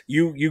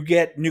 You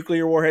get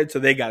nuclear warheads, so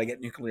they got to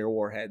get nuclear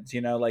warheads.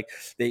 You know, like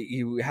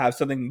you have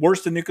something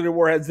worse than nuclear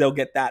warheads, they'll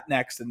get that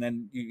next, and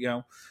then you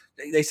know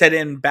they said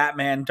in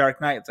Batman Dark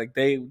Knight, it's like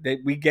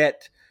we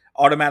get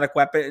automatic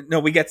weapon. No,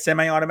 we get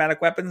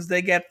semi-automatic weapons.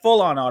 They get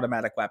full-on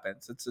automatic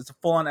weapons. It's a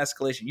full-on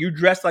escalation. You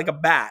dress like a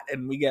bat,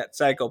 and we get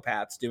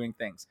psychopaths doing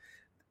things.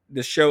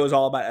 The show is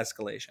all about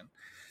escalation.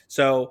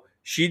 So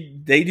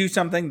they do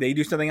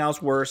something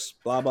else worse,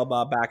 blah blah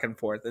blah, back and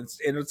forth, and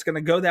it's going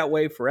to go that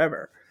way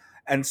forever.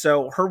 And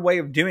so her way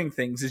of doing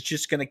things is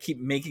just going to keep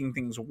making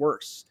things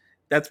worse.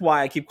 That's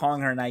why I keep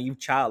calling her a naive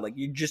child. Like,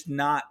 you're just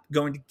not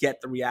going to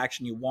get the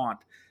reaction you want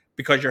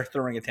because you're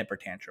throwing a temper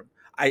tantrum.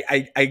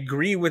 I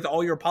agree with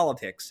all your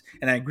politics,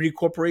 and I agree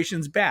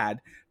corporations bad,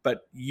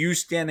 but you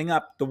standing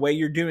up the way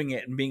you're doing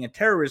it and being a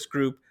terrorist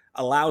group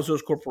allows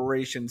those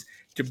corporations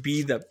to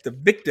be the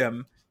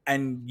victim,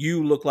 and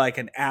you look like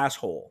an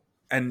asshole.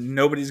 And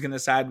nobody's going to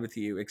side with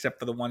you except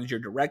for the ones you're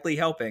directly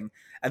helping.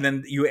 And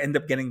then you end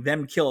up getting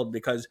them killed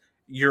because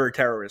you're a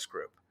terrorist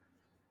group.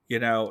 You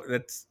know,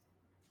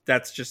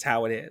 that's just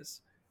how it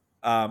is.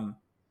 And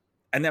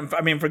then,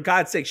 I mean, for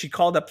God's sake, she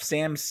called up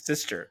Sam's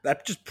sister.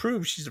 That just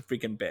proves she's a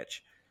freaking bitch.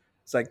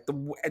 It's like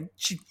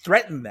she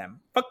threatened them.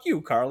 Fuck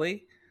you,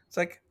 Carly. It's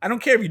like, I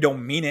don't care if you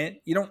don't mean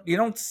it. You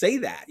don't say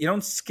that. You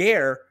don't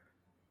scare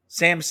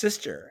Sam's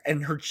sister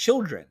and her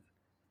children.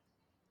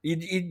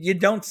 You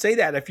don't say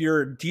that if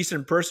you're a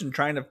decent person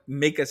trying to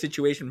make a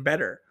situation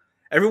better.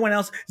 Everyone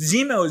else,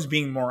 Zemo is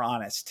being more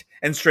honest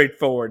and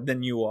straightforward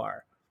than you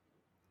are.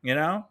 You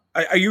know?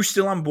 Are you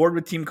still on board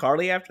with Team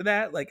Carly after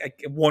that?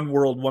 Like, one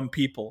world, one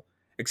people,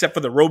 except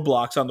for the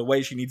roadblocks on the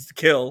way she needs to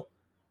kill.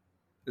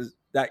 Is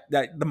that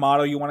the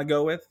motto you want to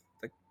go with?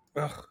 Like,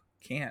 ugh,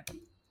 can't.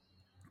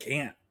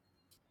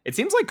 It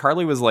seems like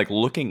Carly was like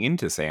looking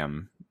into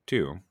Sam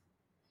too.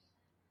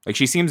 Like,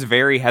 she seems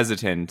very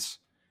hesitant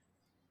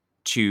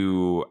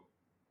to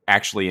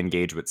actually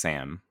engage with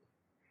Sam.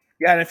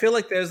 Yeah, and I feel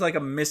like there's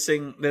like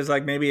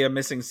maybe a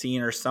missing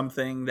scene or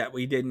something that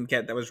we didn't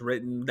get that was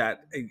written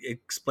that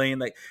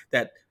explained like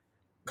that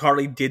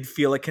Carly did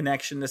feel a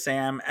connection to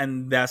Sam,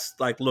 and that's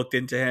like looked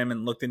into him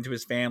and looked into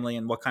his family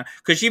and what kind,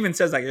 because she even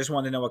says like, I just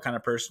wanted to know what kind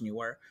of person you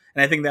were.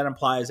 And I think that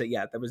implies that,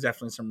 yeah, there was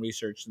definitely some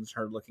research and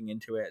her looking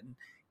into it and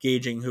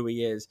gauging who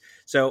he is.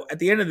 So at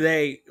the end of the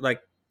day,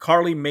 like,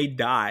 Carly may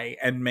die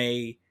and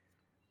may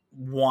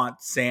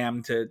want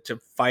Sam to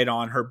fight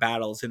on her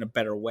battles in a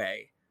better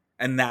way.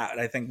 And that,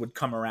 I think, would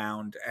come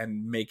around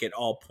and make it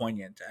all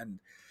poignant. And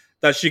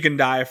thus she can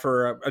die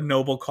for a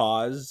noble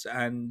cause,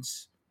 and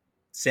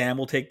Sam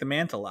will take the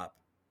mantle up.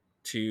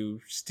 to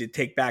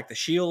take back the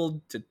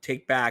shield, to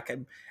take back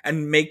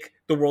and make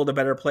the world a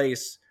better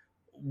place,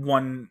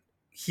 one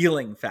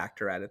healing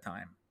factor at a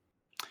time.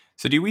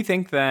 So do we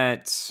think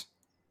that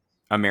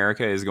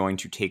America is going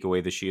to take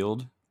away the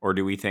shield, or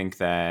do we think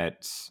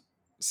that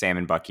Sam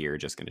and Bucky are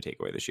just going to take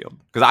away the shield?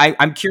 Because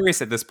I'm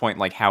curious at this point,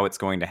 like how it's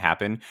going to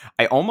happen.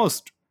 I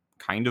almost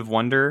kind of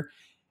wonder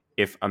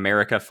if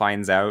America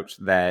finds out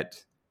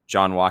that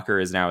John Walker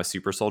is now a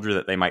super soldier,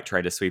 that they might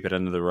try to sweep it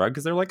under the rug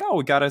because they're like, oh,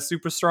 we got a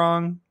super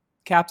strong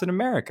Captain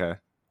America.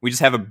 We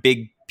just have a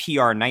big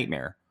PR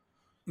nightmare.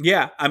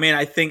 Yeah, I mean,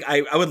 I think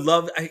I would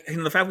love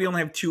the fact we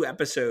only have 2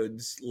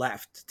 episodes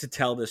left to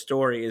tell the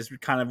story is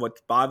kind of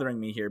what's bothering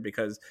me here,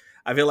 because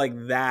I feel like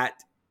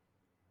that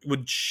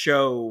would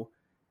show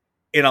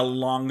in a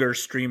longer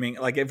streaming.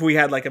 Like if we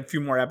had like a few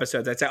more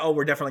episodes, I'd say, oh,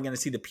 we're definitely going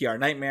to see the PR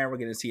nightmare. We're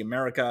going to see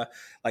America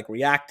like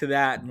react to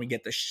that, and we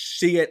get to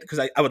see it, because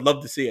I would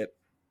love to see it,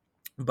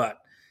 but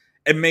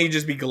it may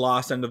just be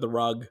glossed under the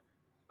rug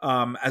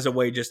as a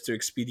way just to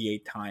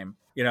expedite time,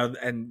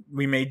 and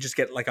we may just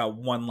get like a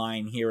one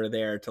line here or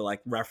there to like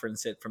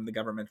reference it from the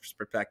government's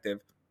perspective.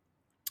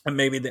 And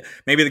maybe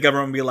the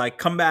government will be like,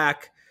 come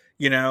back,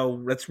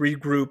 let's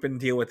regroup and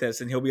deal with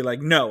this. And he'll be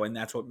like, no. And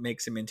that's what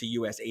makes him into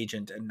US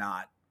agent and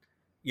not,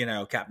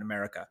 Captain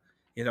America.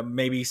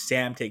 Maybe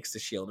Sam takes the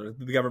shield, or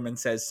the government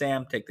says,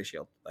 Sam, take the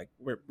shield. Like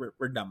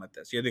we're done with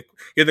this. You're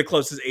the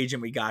closest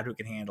agent we got who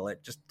can handle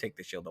it. Just take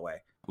the shield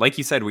away. Like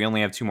you said, we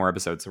only have 2 more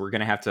episodes, so we're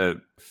going to have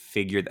to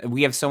figure that.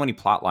 We have so many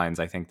plot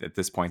lines, I think, at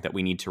this point that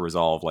we need to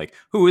resolve. Like,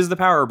 who is the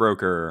power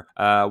broker?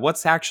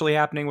 What's actually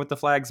happening with the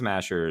Flag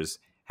Smashers?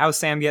 How's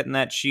Sam getting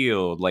that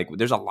shield? Like,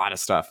 there's a lot of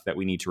stuff that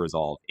we need to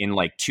resolve in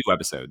like 2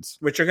 episodes.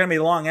 Which are going to be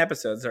long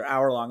episodes. They're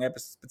hour-long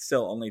episodes, but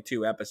still only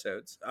 2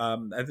 episodes.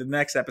 The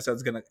next episode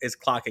is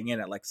clocking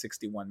in at like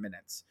 61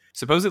 minutes.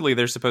 Supposedly,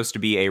 there's supposed to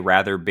be a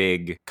rather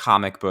big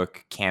comic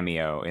book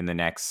cameo in the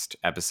next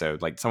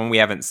episode. Like, someone we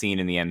haven't seen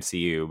in the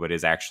MCU, but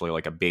is actually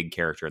like a big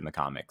character in the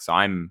comic. So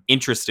I'm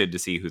interested to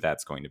see who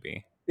that's going to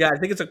be. Yeah, I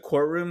think it's a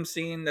courtroom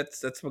scene.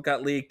 That's what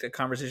got leaked. A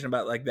conversation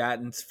about like that,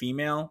 and it's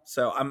female.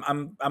 So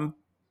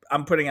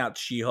I'm putting out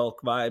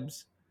She-Hulk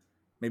vibes.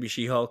 Maybe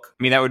She-Hulk.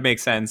 I mean, that would make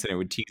sense, and it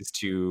would tease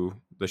to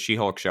the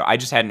She-Hulk show. I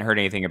just hadn't heard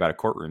anything about a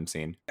courtroom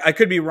scene. I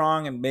could be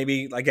wrong, and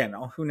maybe, again,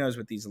 who knows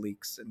with these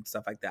leaks and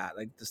stuff like that,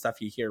 like the stuff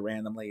you hear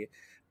randomly.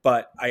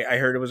 But I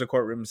heard it was a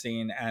courtroom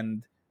scene,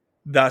 and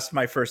thus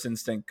my first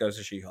instinct goes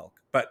to She-Hulk.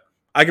 But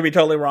I could be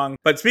totally wrong.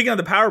 But speaking of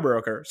the Power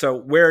Broker, so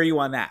where are you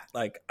on that?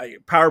 Like,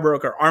 Power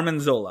Broker, Armin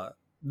Zola,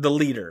 the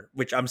leader,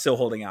 which I'm still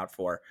holding out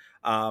for.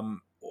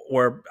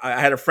 Or I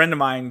had a friend of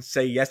mine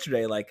say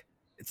yesterday, like,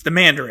 it's the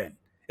Mandarin.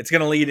 It's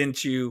going to lead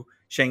into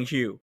Shang-Chi.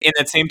 In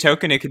that same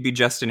token, it could be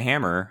Justin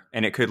Hammer,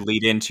 and it could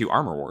lead into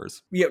Armor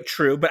Wars. Yeah,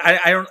 true. But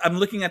I'm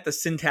looking at the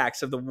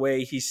syntax of the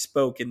way he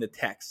spoke in the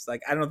text.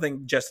 Like, I don't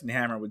think Justin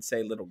Hammer would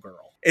say little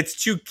girl.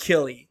 It's too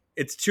killy.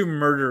 It's too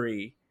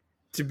murdery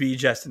to be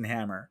Justin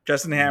Hammer.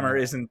 Justin Hammer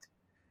isn't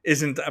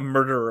a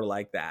murderer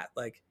like that.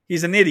 Like,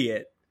 he's an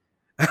idiot.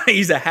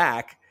 He's a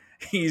hack.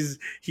 He's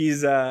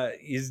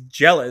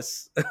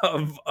jealous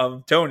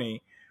of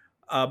Tony,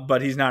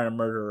 but he's not a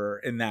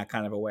murderer in that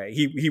kind of a way.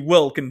 He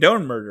will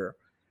condone murder,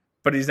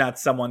 but he's not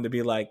someone to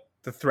be like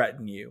to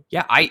threaten you.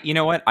 Yeah, you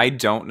know what? I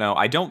don't know.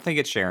 I don't think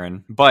it's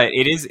Sharon, but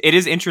it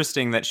is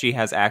interesting that she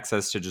has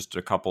access to just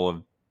a couple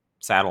of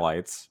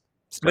satellites.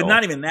 Still. But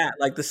not even that.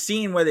 Like the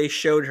scene where they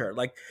showed her,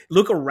 like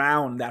look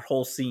around that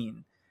whole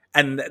scene,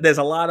 and there's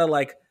a lot of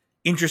like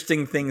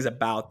interesting things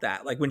about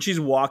that. Like when she's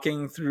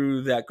walking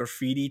through that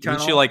graffiti tunnel.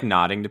 Isn't she like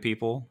nodding to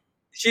people?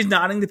 She's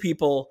nodding to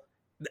people.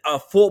 A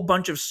full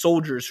bunch of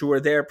soldiers who are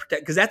there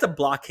because that's a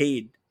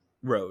blockade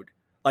road.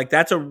 Like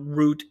that's a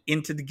route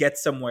to get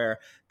somewhere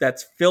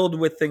that's filled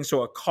with things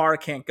so a car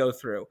can't go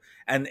through.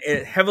 And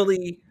it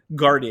heavily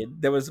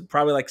guarded. There was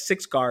probably like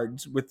 6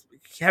 guards with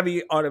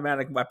heavy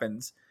automatic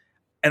weapons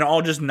and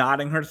all just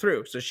nodding her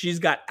through. So she's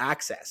got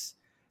access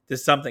to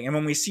something. And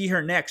when we see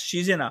her next,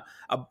 she's in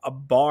a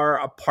bar,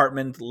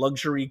 apartment,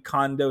 luxury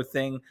condo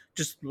thing,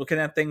 just looking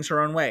at things her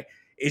own way.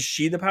 Is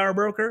she the power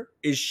broker?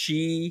 Is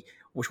she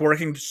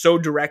working so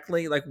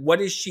directly? Like,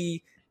 what is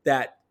she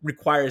that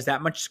requires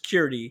that much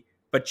security?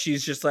 But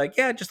she's just like,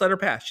 yeah, just let her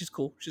pass. She's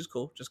cool.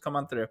 Just come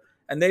on through.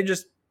 And they're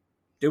just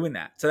doing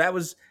that. So that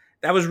was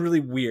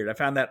really weird. I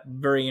found that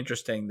very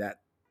interesting that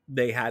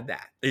they had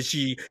that. Is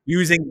she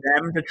using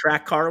them to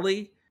track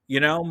Carly?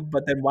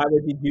 But then why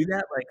would he do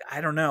that? Like, I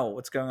don't know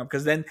what's going on.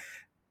 Because then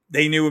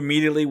they knew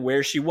immediately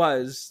where she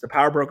was. The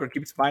power broker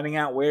keeps finding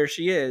out where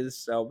she is.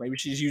 So maybe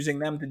she's using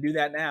them to do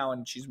that now.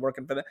 And she's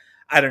working for them.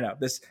 I don't know.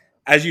 This,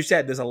 as you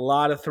said, there's a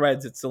lot of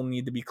threads that still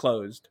need to be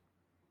closed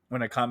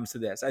when it comes to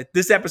this.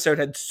 This episode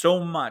had so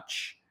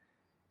much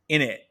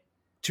in it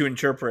to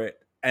interpret.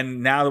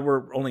 And now that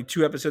we're only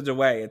 2 episodes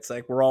away, it's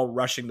like we're all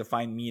rushing to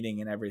find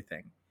meaning and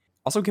everything.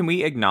 Also, can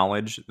we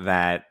acknowledge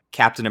that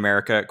Captain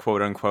America,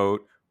 quote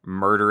unquote,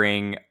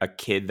 murdering a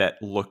kid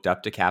that looked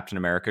up to Captain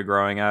America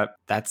growing up.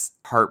 That's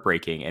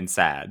heartbreaking and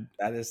sad.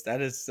 That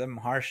is some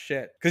harsh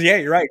shit. Because yeah,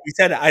 you're right. He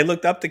said I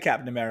looked up to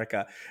Captain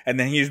America, and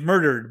then he was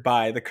murdered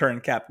by the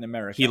current Captain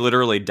America. He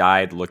literally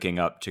died looking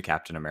up to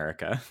Captain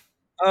America.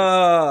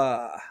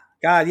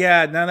 God,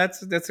 yeah, no,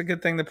 that's a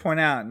good thing to point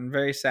out, and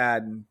very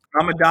sad. And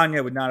Mama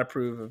Danya would not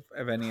approve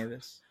of any of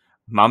this.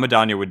 Mama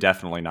Danya would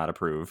definitely not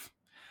approve.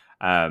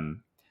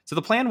 So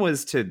the plan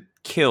was to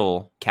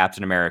kill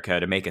Captain America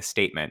to make a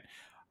statement.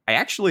 I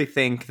actually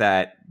think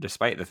that,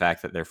 despite the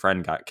fact that their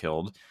friend got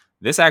killed,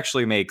 this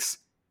actually makes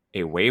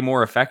a way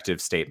more effective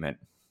statement.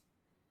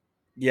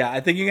 Yeah, I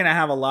think you're gonna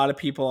have a lot of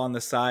people on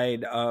the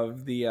side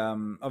of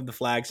the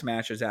Flag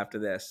Smashers after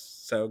this.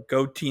 So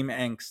go Team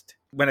Angst.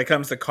 When it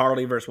comes to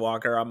Carly versus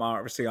Walker,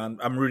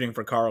 I'm rooting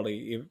for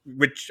Carly,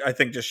 which I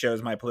think just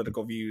shows my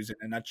political views in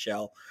a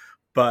nutshell.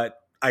 But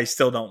I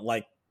still don't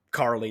like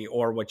Carly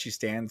or what she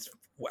stands for.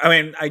 I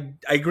mean, I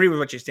agree with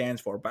what she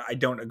stands for, but I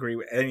don't agree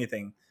with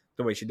anything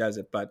the way she does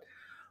it. But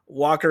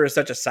Walker is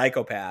such a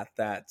psychopath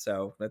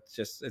so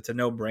it's a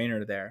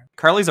no-brainer there.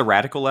 Carly's a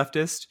radical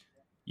leftist.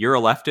 You're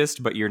a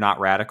leftist, but you're not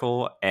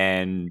radical,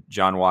 and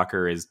John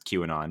Walker is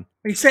QAnon.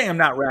 He's saying I'm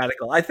not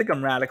radical. I think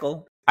I'm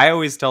radical. I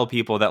always tell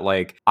people that,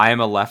 like, I am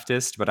a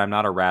leftist, but I'm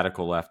not a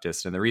radical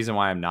leftist. And the reason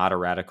why I'm not a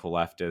radical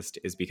leftist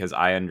is because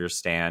I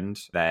understand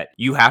that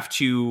you have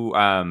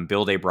to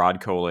build a broad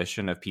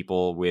coalition of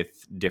people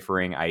with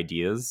differing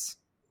ideas.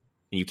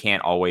 You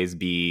can't always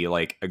be,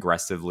 like,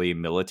 aggressively,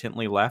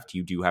 militantly left.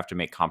 You do have to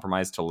make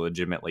compromise to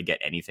legitimately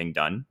get anything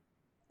done.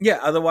 Yeah,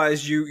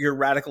 otherwise your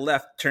radical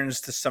left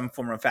turns to some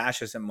form of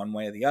fascism one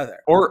way or the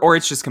other. Or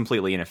it's just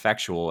completely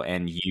ineffectual,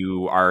 and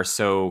you are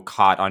so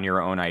caught on your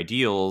own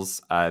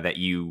ideals that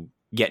you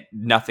get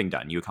nothing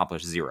done. You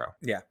accomplish zero.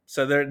 Yeah.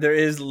 So there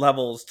is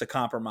levels to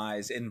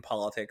compromise in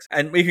politics,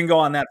 and we can go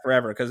on that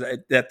forever because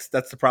that's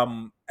the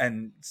problem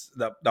and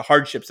the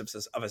hardships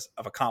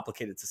of a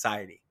complicated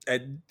society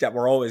that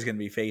we're always going to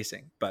be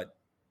facing. But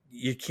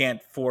you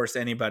can't force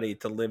anybody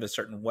to live a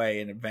certain way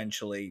and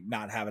eventually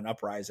not have an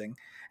uprising.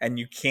 And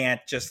you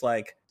can't just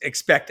like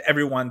expect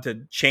everyone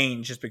to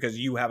change just because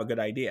you have a good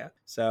idea.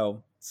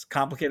 So it's a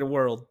complicated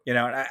world, and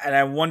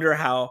I wonder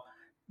how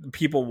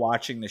people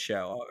watching the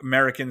show,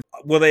 Americans,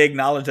 will they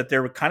acknowledge that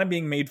they're kind of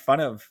being made fun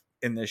of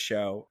in this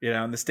show,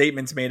 and the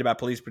statements made about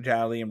police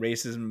brutality and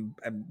racism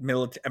and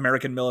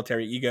American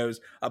military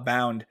egos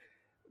abound.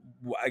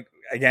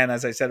 Again,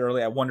 as I said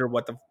earlier, I wonder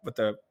what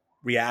the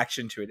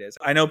reaction to it is.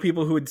 I know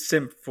people who would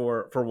simp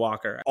for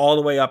Walker all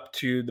the way up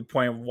to the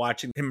point of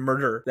watching him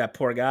murder that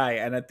poor guy.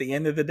 And at the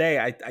end of the day,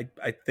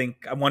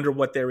 I wonder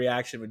what their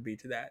reaction would be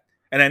to that.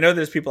 And I know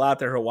there's people out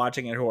there who are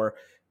watching it who are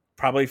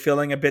probably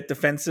feeling a bit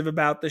defensive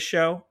about the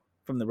show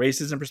from the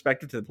racism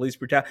perspective to the police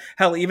brutality.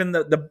 Hell, even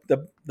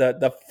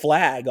the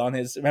flag on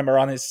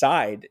his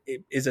side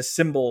is a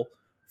symbol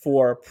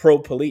for pro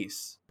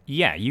police.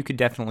 Yeah, you could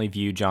definitely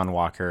view John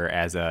Walker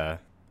as a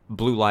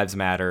Blue Lives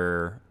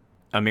Matter,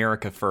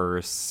 America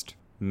First,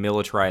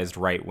 militarized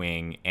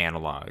right-wing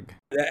analog.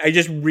 I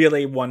just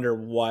really wonder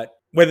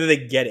whether they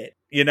get it.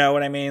 You know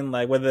what I mean?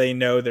 Like whether they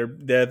know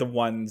they're the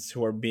ones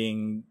who are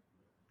being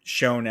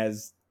shown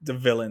as the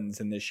villains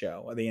in this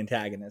show or the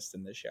antagonists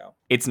in this show.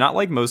 It's not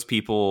like most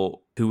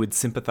people who would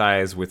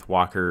sympathize with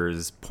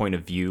Walker's point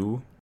of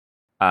view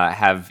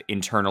have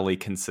internally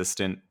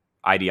consistent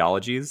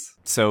ideologies.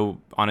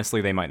 So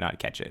honestly, they might not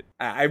catch it.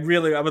 I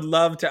would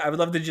love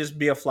to just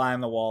be a fly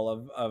on the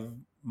wall of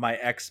my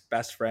ex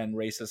best friend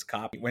racist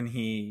cop when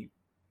he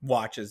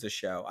watches the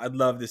show. I'd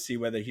love to see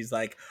whether he's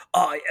like,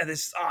 oh yeah,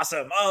 this is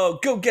awesome, oh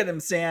go get him,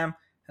 Sam.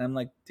 And I'm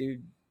like,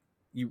 dude,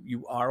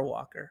 you are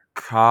Walker.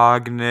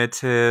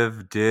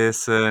 Cognitive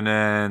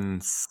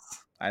dissonance.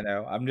 I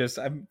know.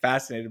 I'm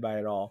fascinated by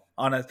it all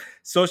on a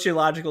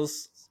sociological,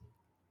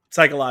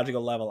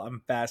 psychological level.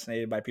 I'm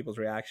fascinated by people's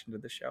reaction to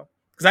the show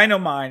because I know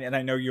mine and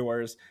I know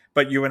yours,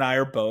 but you and I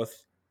are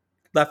both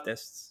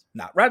leftists,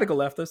 not radical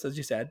leftists, as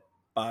you said.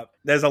 But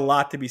there's a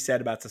lot to be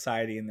said about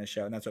society in this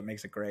show, and that's what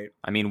makes it great.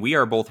 I mean, we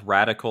are both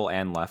radical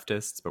and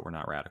leftists, but we're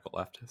not radical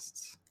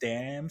leftists.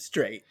 Damn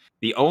straight.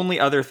 The only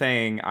other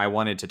thing I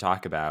wanted to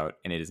talk about,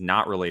 and it is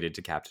not related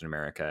to Captain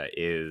America,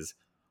 is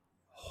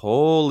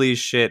holy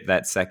shit,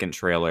 that second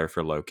trailer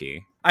for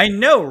Loki. I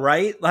know,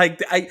 right?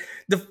 Like, I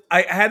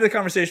had the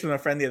conversation with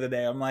a friend the other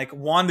day. I'm like,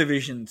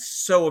 WandaVision,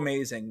 so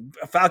amazing.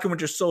 Falcon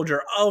Winter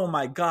Soldier, oh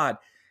my God.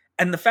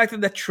 And the fact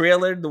that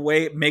trailer, the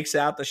way it makes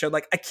out the show,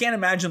 like I can't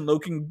imagine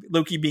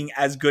Loki being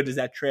as good as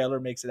that trailer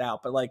makes it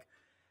out. But like,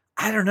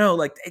 I don't know,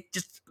 like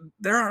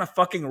they're on a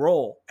fucking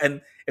roll.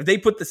 And if they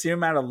put the same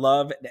amount of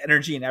love and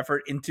energy and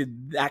effort into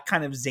that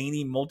kind of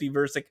zany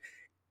multiversic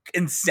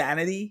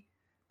insanity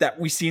that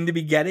we seem to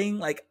be getting,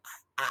 like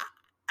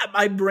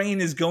my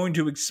brain is going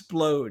to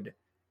explode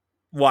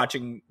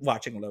watching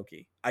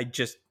Loki.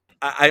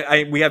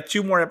 We have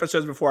 2 more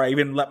episodes before I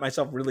even let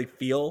myself really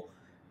feel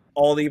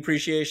all the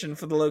appreciation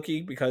for the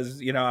Loki,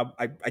 because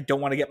I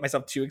don't want to get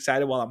myself too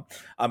excited while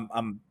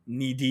I'm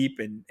knee deep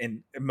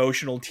in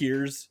emotional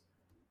tears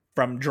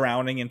from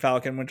drowning in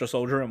Falcon Winter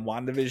Soldier and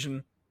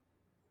WandaVision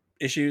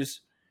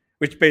issues.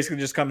 which basically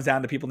just comes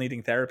down to people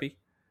needing therapy.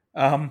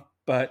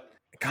 But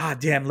god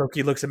damn,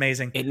 Loki looks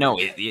amazing.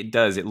 It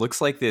does. It looks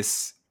like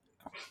this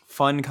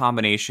fun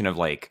combination of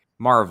like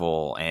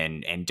Marvel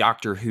and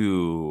Doctor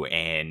Who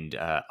and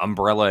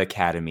Umbrella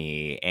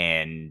Academy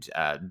and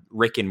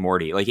Rick and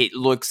Morty. Like, it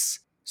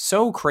looks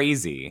so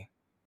crazy.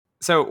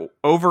 So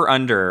over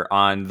under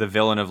on the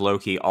villain of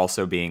Loki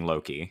also being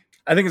Loki.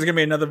 I think it's gonna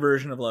be another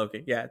version of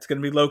Loki. Yeah, it's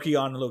gonna be Loki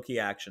on Loki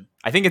action.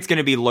 I think it's going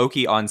to be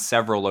Loki on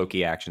several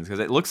Loki actions, because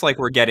it looks like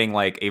we're getting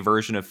like a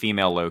version of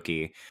female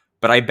Loki.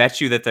 But I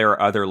bet you that there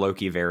are other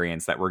Loki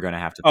variants that we're going to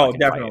have to. Oh,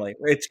 definitely.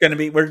 Fight. It's going to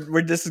be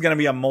this is going to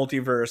be a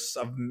multiverse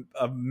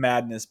of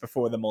madness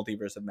before the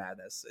multiverse of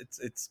madness.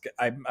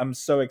 I'm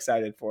so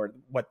excited for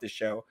what this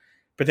show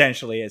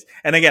potentially is.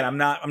 And again, I'm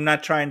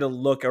not trying to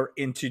look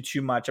into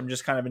too much. I'm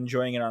just kind of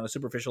enjoying it on a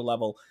superficial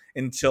level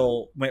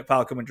until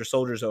Falcon Winter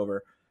Soldier's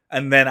over,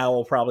 and then I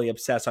will probably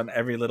obsess on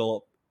every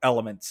little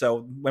element.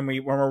 So when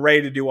we're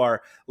ready to do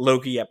our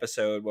Loki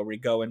episode where we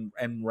go and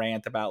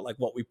rant about like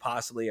what we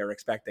possibly are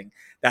expecting,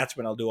 that's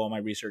when I'll do all my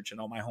research and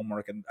all my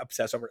homework and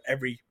obsess over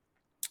every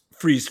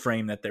freeze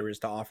frame that there is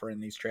to offer in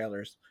these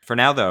trailers. For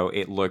now though,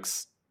 it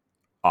looks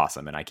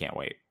awesome and I can't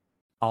wait.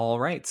 All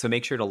right, so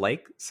make sure to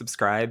like,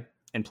 subscribe,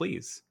 and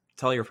please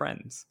tell your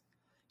friends.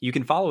 You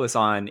can follow us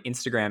on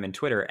Instagram and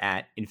Twitter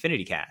at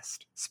InfinityCast,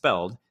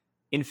 spelled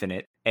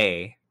Infinite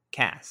A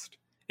Cast.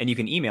 And you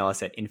can email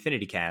us at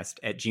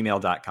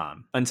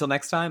infinitycast@gmail.com. Until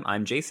next time,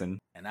 I'm Jason.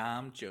 And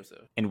I'm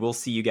Joseph. And we'll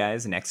see you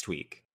guys next week.